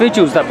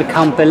individuals that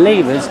become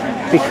believers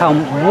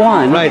become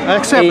one. Right. I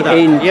accept that.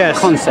 In yes.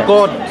 concept.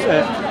 God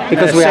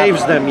because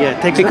saves them. Yeah.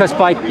 Because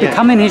by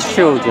becoming His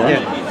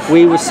children,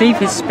 we receive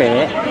His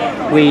Spirit.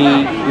 We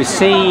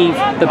receive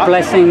the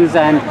blessings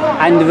and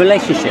the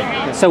relationship.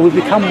 So we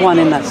become one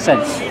in that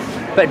sense.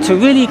 But to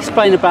really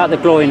explain about the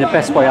glory in the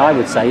best way, I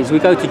would say, is we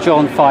go to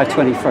John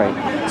 5:23.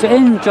 So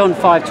in John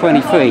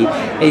 5:23,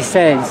 it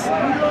says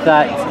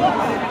that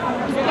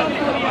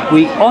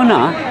we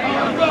honour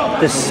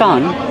the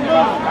Son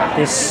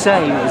the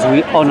same as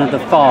we honour the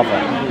Father.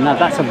 Now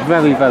that's a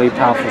very, very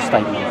powerful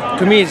statement.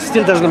 To me, it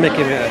still doesn't make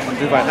it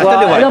divine. Well, I'll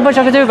tell you why. not much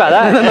I can do about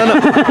that. No.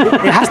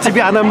 It has to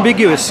be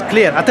unambiguous,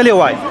 clear. I'll tell you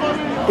why.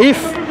 If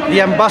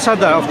the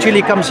ambassador of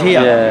Chile comes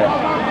here,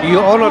 you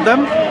honour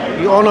them,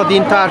 you honour the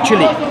entire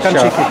Chile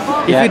country.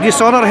 Sure. If you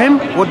dishonour him,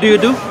 what do?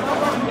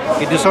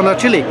 You dishonour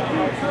Chile.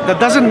 That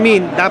doesn't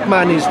mean that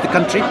man is the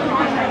country.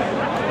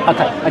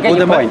 Okay, I get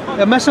your point.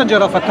 A messenger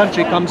of a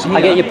country comes here.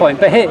 I get your point,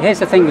 but here's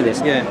the thing with this.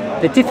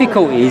 The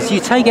difficulty is you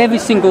take every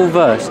single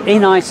verse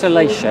in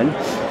isolation,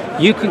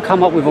 you can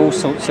come up with all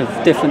sorts of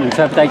different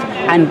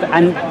interpretations,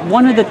 and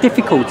one of the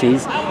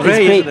difficulties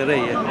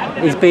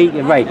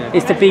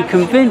is to be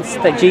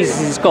convinced that Jesus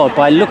is God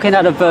by looking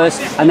at a verse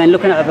and then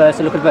looking at a verse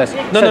and looking at a verse.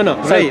 No.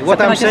 Ray, what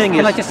I'm saying is...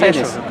 Can I just say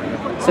this?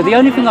 So the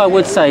only thing I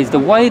would say is the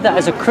way that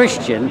as a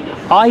Christian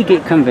I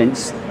get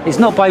convinced is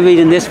not by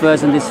reading this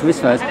verse and this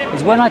verse,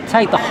 is when I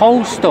take the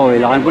whole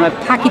storyline, when I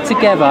pack it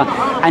together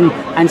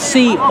and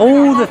see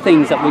all the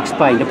things that we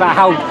explained about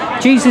how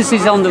Jesus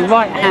is on the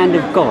right hand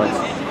of God.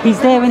 He's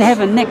there in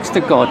heaven next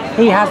to God.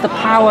 He has the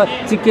power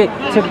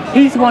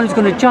he's the one who's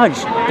going to judge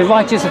the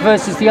righteous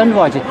versus the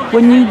unrighteous.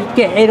 When you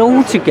get it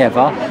all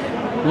together,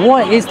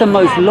 what is the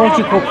most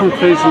logical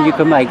conclusion you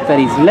can make? That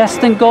he's less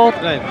than God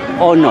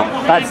or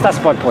not? That's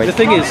my point. The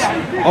thing is,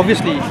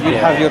 obviously you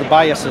have your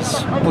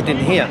biases put in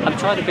here. I'm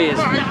trying to be as...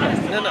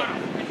 No.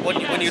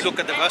 When you look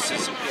at the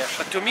verses.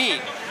 But to me,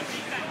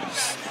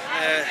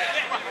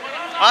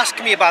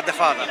 ask me about the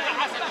Father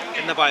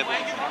in the Bible.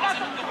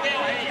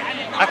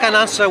 I can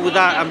answer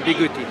without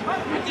ambiguity.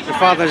 The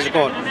Father is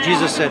God.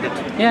 Jesus said it.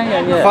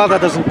 Yeah. The Father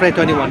doesn't pray to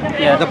anyone.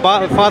 The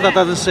Father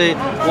doesn't say,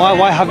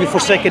 why have you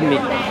forsaken me?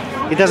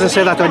 He doesn't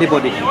say that to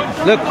anybody.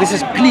 Look, this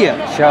is clear.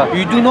 Sure.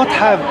 You do not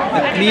have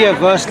a clear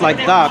verse like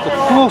that, or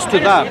close to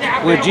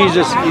that, where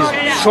Jesus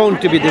is shown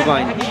to be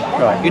divine.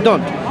 Right. You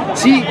don't.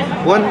 See,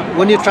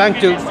 when you're trying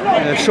to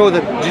show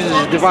that Jesus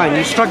is divine,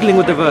 you're struggling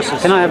with the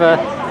verses. Can I have a...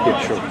 Yeah,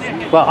 sure.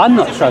 Well, I'm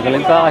not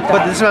struggling, but I can...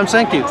 But this is what I'm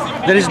saying to you.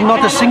 There is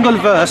not a single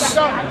verse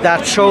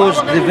that shows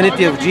the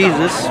divinity of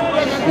Jesus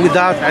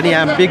without any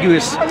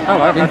ambiguous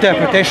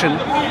interpretation.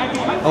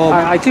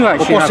 I do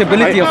actually or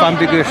possibility of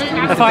ambiguous.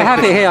 If I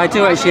have it here, I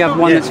do actually have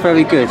one that's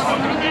very good,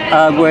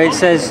 where it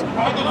says,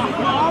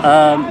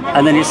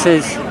 and then it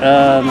says,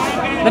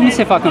 let me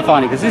see if I can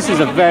find it, because this is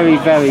a very,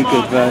 very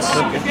good verse.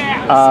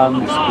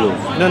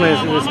 No,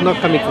 it's not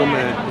coming from,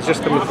 it's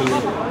just coming from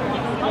me.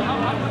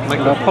 I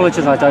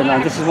apologise, I don't know.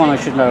 This is one I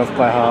should know off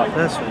by heart.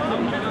 That's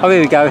right. Oh,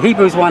 here we go,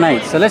 Hebrews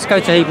 1:8. So let's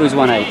go to Hebrews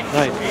 1:8.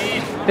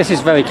 Right. This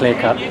is very clear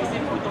cut.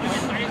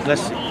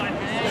 Let's see.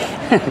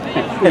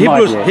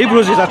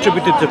 Hebrews is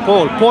attributed to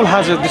Paul. Paul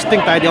has a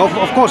distinct idea.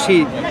 Of course,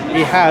 he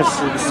has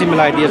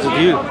similar ideas as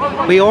you.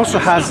 But he also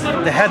has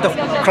the head of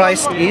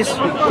Christ is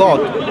God.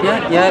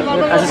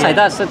 Yeah. As I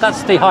say,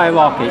 that's the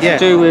hierarchy.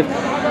 It's to do with.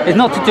 It's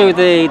not to do with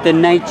the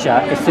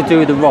nature. It's to do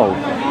with the role.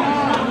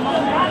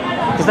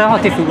 Because there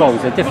are different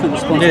roles. There are different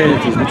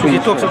responsibilities between. He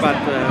talks about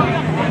the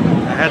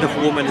head of a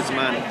woman is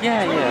man.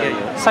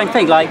 Yeah. Same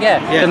thing.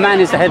 The man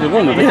is the head of the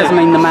woman, but it doesn't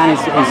mean the man is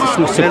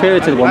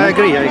superior to the woman. I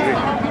agree.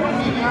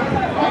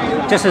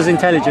 Just as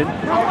intelligent.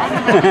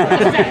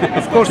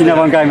 Of course. You know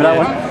where I'm going with that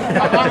one?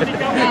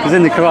 Because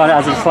in the Quran it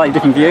has a slightly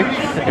different view,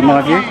 in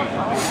my view.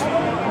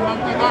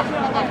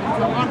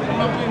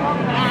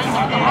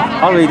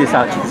 I'll read this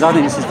out to you because I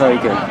think this is very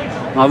good.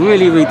 And I'll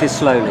really read this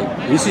slowly.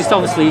 This is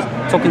obviously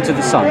talking to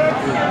the Son.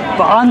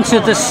 But unto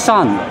the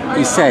Son,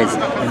 he says,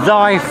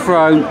 thy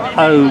throne,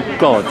 O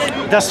God.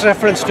 That's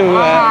reference to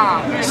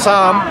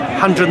Psalm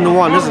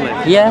 101, isn't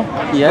it? Yeah.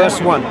 Verse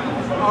 1.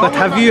 But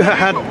have you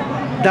had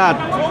that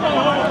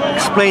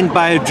explained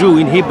by a Jew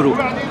in Hebrew?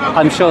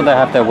 I'm sure they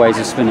have their ways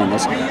of spinning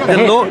this.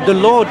 The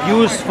Lord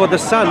used for the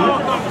Son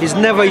is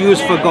never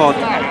used for God.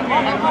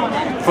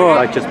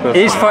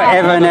 Is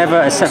forever and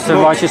ever a scepter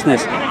of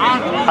righteousness.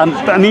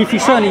 But I mean, if you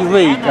certainly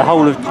read the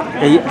whole of...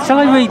 shall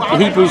I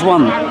read Hebrews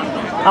 1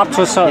 up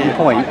to a certain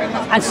point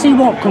and see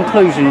what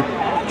conclusion?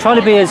 Try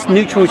to be as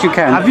neutral as you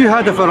can. Have you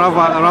heard of a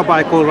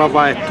rabbi called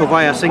Rabbi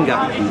Tovia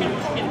Singer?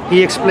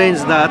 He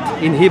explains that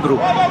in Hebrew.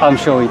 I'm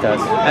sure he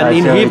does. And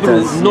in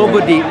Hebrew,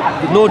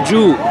 no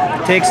Jew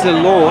takes the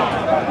Lord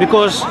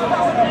because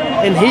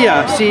in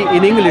here, see,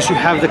 in English you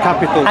have the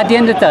capital. At the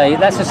end of the day,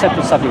 that's a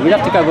separate subject. We'd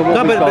have to go with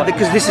what we've got. But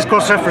because this is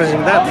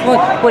cross-referencing that.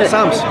 Well,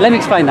 Psalms. let me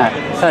explain that.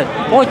 So,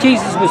 what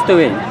Jesus was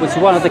doing was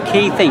one of the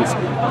key things.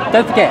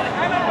 Don't forget,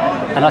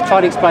 and I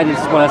try to explain this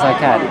as well as I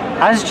can.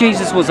 As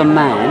Jesus was a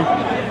man,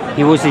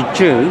 he was a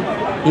Jew,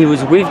 he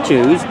was with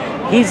Jews,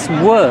 his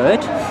word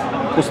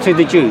was to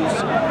the Jews.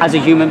 As a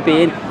human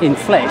being in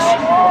flesh,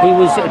 he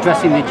was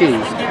addressing the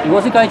Jews. He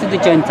wasn't going to the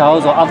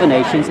Gentiles or other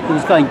nations, he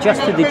was going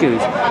just to the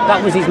Jews.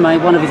 That was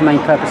one of his main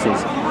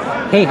purposes.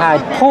 He had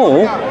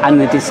Paul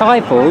and the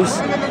disciples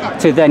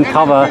to then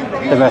cover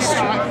the rest.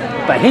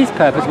 But his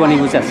purpose when he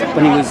was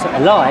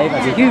alive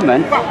as a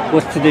human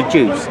was to the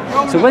Jews.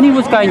 So when he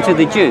was going to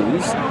the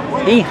Jews,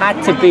 he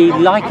had to be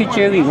like a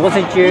Jew, he was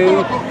a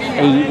Jew,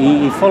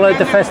 he followed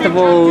the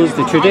festivals,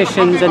 the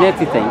traditions and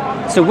everything.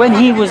 So when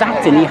he was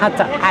acting, he had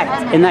to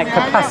act in that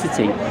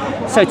capacity.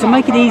 So to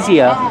make it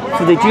easier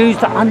for the Jews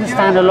to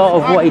understand a lot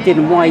of what he did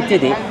and why he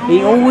did it,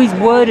 he always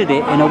worded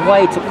it in a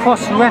way to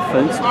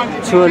cross-reference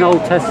to an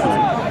Old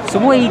Testament. So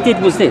what he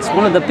did was this.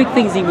 One of the big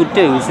things he would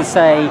do is to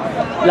say,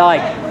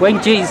 like when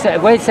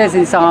it says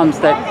in Psalms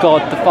that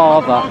God the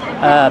Father,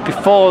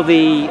 before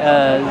the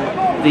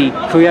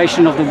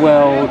creation of the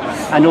world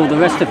and all the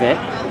rest of it,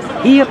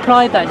 he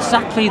applied that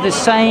exactly the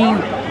same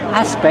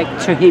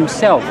aspect to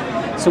himself.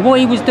 So what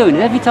he was doing,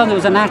 every time there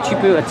was an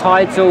attribute, a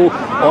title,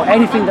 or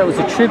anything that was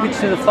attributed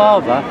to the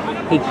Father,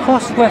 he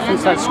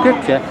cross-referenced that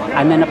scripture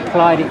and then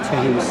applied it to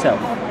himself.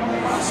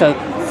 So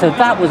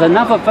that was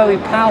another very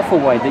powerful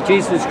way that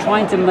Jesus was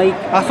trying to make...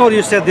 I thought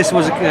you said this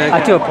was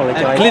I do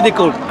apologise.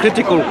 a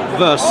critical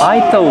verse. I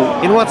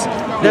thought... In what?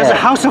 There's a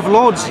House of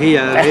Lords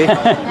here.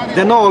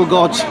 They're not all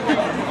gods.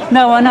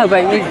 No, I know,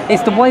 but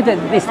it's the way that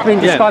it's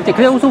been described,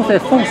 because it was also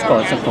false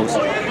gods, of course.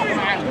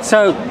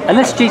 So,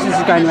 unless Jesus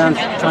is going around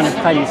trying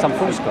to claim some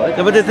false god...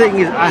 No, but the thing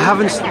is, I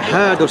haven't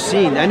heard or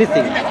seen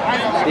anything,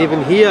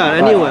 even here,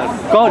 anywhere.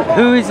 God,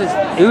 who is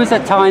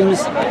at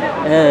times,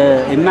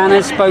 in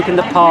manners spoken in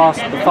the past,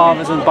 the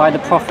fathers and by the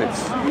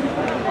prophets.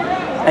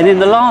 And in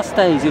the last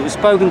days, it was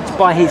spoken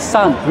by his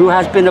Son, who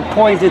has been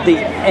appointed the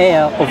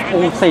heir of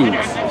all things,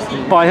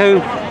 by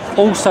whom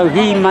also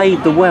he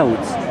made the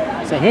worlds.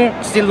 So here...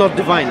 Still not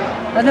divine.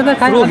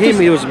 Through him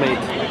he was made.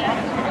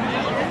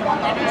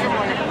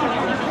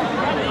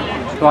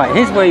 Right,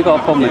 here's where you got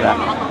a problem with that.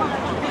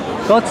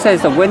 God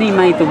says that when he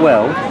made the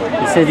world,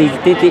 he said he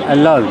did it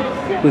alone,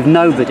 with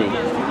nobody,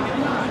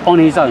 on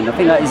his own. I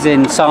think that is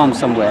in Psalm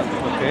somewhere.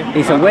 Okay.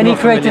 He said when he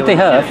created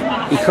the earth,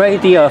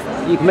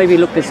 you can maybe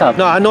look this up.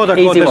 No, I know that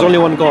God, there's only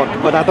one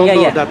God, but I don't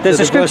know that...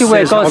 There's a scripture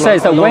where God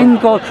says that when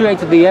God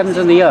created the heavens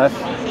and the earth,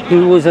 he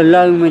was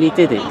alone when he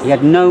did it. He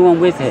had no one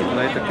with him.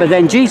 Right, okay. But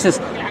then Jesus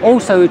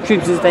also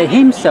attributes to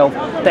himself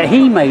that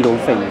he made all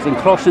things. In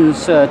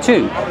Colossians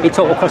 2,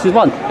 Colossians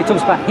 1, it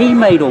talks about he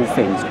made all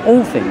things.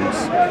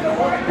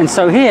 And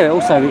so here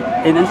also,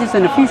 and just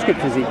in a few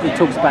scriptures, it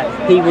talks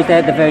about he was there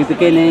at the very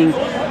beginning,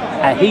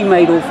 he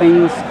made all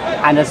things,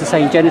 and as I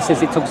say in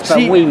Genesis, it talks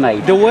about we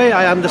made. The way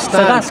I understand...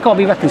 So that's got to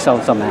be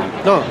reconciled somehow.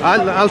 No,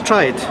 I'll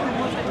try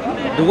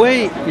it. The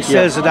way he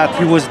says that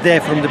he was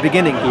there from the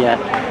beginning. Yeah.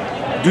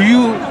 Do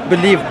you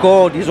believe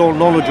God is all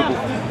knowledgeable?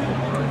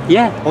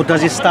 Yeah. Or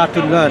does he start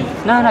to learn?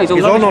 No, he's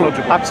all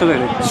knowledgeable.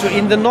 Absolutely. So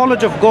in the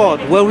knowledge of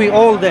God, were we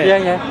all there?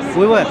 Yeah.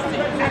 We were.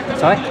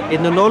 Sorry?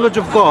 In the knowledge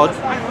of God,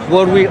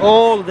 were we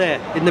all there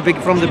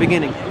from the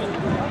beginning?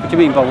 What do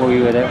you mean by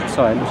we were there?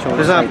 Sorry, I'm not sure. For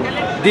example,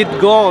 did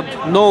God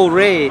know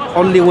Ray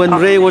only when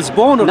Ray was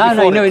born or before?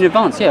 No, he knew in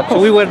advance, yeah, of course.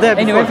 So we were there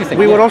before. He knew everything.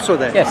 We were also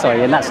there. Yeah,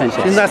 sorry, in that sense,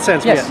 yes. In that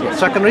sense, yes.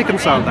 So I can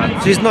reconcile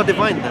that. So he's not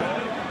divine then.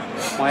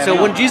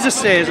 So when Jesus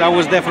says I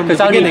was there from the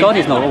beginning... Because only God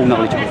is not all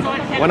knowledgeable.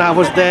 When I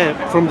was there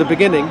from the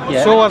beginning,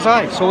 so was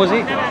I, so was he.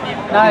 In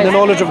the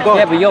knowledge of God.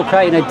 Yeah, but you're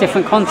creating a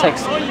different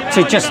context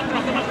to just...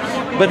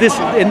 But this,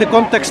 in the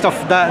context of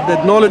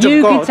the knowledge of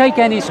God... You could take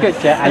any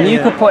scripture and you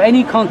could put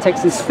any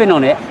context and spin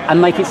on it and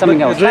make it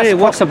something else. That's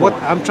possible.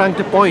 What I'm trying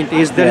to point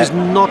is there is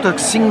not a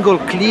single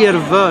clear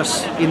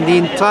verse in the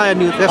entire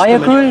New Testament.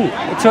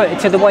 I agree.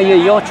 To the way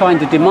you're trying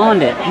to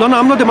demand it. No,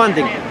 I'm not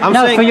demanding. I'm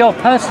saying... for your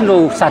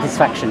personal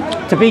satisfaction,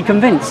 to be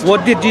convinced.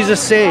 What did Jesus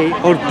say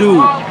or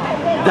do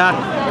that,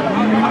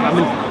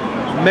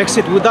 makes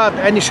it without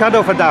any shadow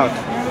of a doubt?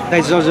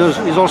 Is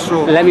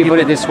also... Let me put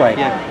it this way.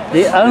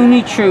 The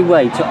only true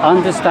way to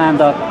understand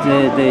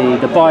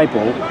the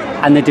Bible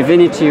and the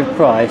divinity of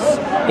Christ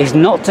is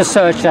not to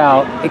search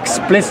out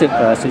explicit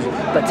verses,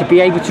 but to be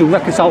able to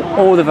reconcile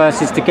all the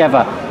verses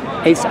together.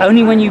 It's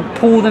only when you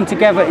pull them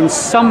together in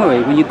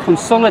summary, when you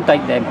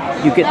consolidate them,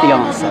 you get the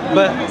answer.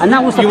 And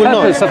that was the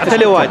purpose of the scripture. I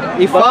tell you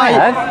what,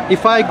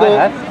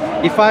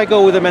 if I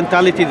go with the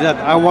mentality that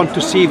I want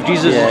to see if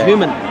Jesus is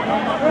human,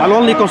 I'll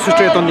only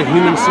concentrate on the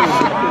human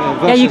verses.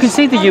 Yeah, you can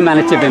see the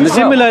humanity of him as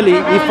well. Similarly,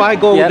 if I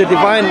go with the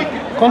divine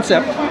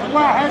concept,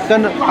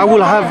 then I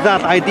will have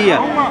that idea.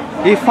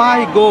 If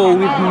I go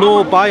with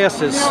no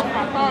biases,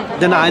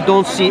 then I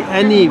don't see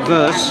any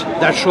verse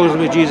that shows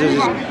me Jesus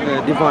is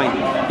divine.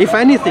 If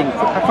anything,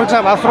 for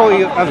example, I'll throw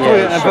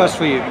a verse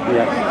for you.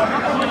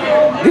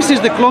 This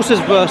is the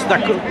closest verse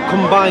that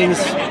combines,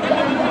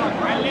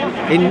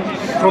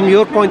 from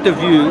your point of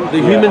view,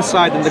 the human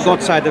side and the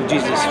God side of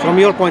Jesus. From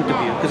your point of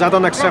view, because I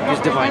don't accept He's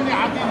divine.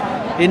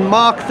 In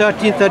Mark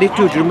 13:32,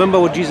 do you remember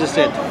what Jesus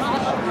said?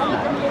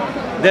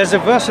 There's a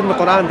verse in the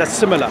Quran that's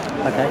similar.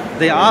 Okay.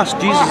 They asked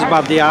Jesus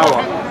about the hour.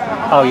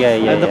 Oh yeah,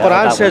 yeah. And the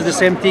Quran says the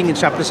same thing in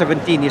chapter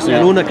 17.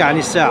 Only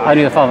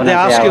the Father knows They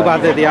ask the you hour.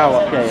 about the hour.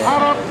 Yeah,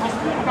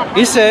 yeah.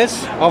 He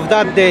says, of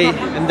that day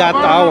and that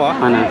hour,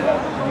 I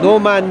know. no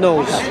man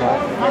knows.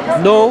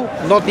 No,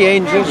 not the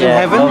angels in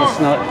heaven, no, it's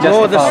not just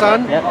nor the the Father.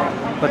 Son, Yep.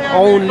 but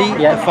only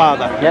Yep. the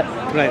Father. Yep.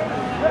 Right.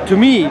 To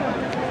me,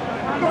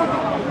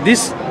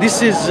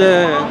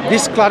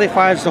 this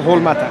clarifies the whole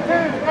matter.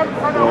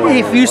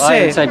 If you I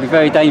say, would say it'd be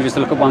very dangerous to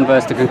look at one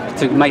verse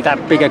to make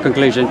that bigger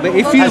conclusion. but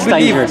if you That's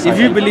dangerous, I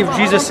think. believe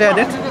Jesus said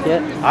it, Yeah.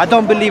 I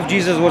don't believe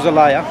Jesus was a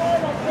liar.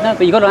 No,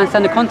 but you got to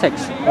understand the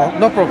context.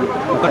 No problem.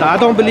 But I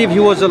don't believe he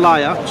was a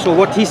liar. So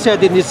what he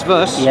said in this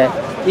verse, Yeah.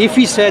 if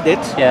he said it,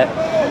 Yeah.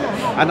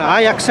 and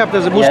I accept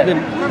as a Muslim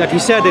that he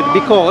said it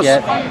because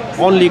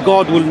only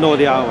God will know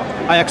the hour.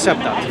 I accept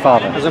that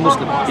Father. as a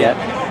Muslim. Yeah.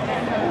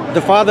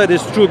 The Father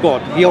is true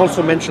God. He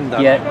also mentioned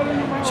that. Yeah.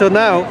 So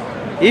now,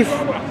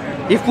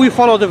 if we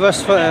follow the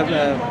verse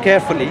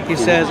carefully, he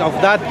says, of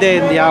that day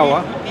and the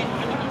hour.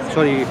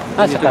 Sorry, you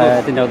That's need okay. to go.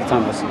 I didn't know what the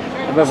time was.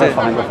 We're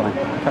fine. We're fine.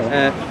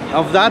 Carry on.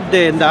 Of that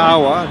day and the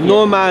hour,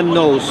 no man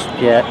knows.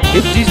 Yeah.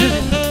 If Jesus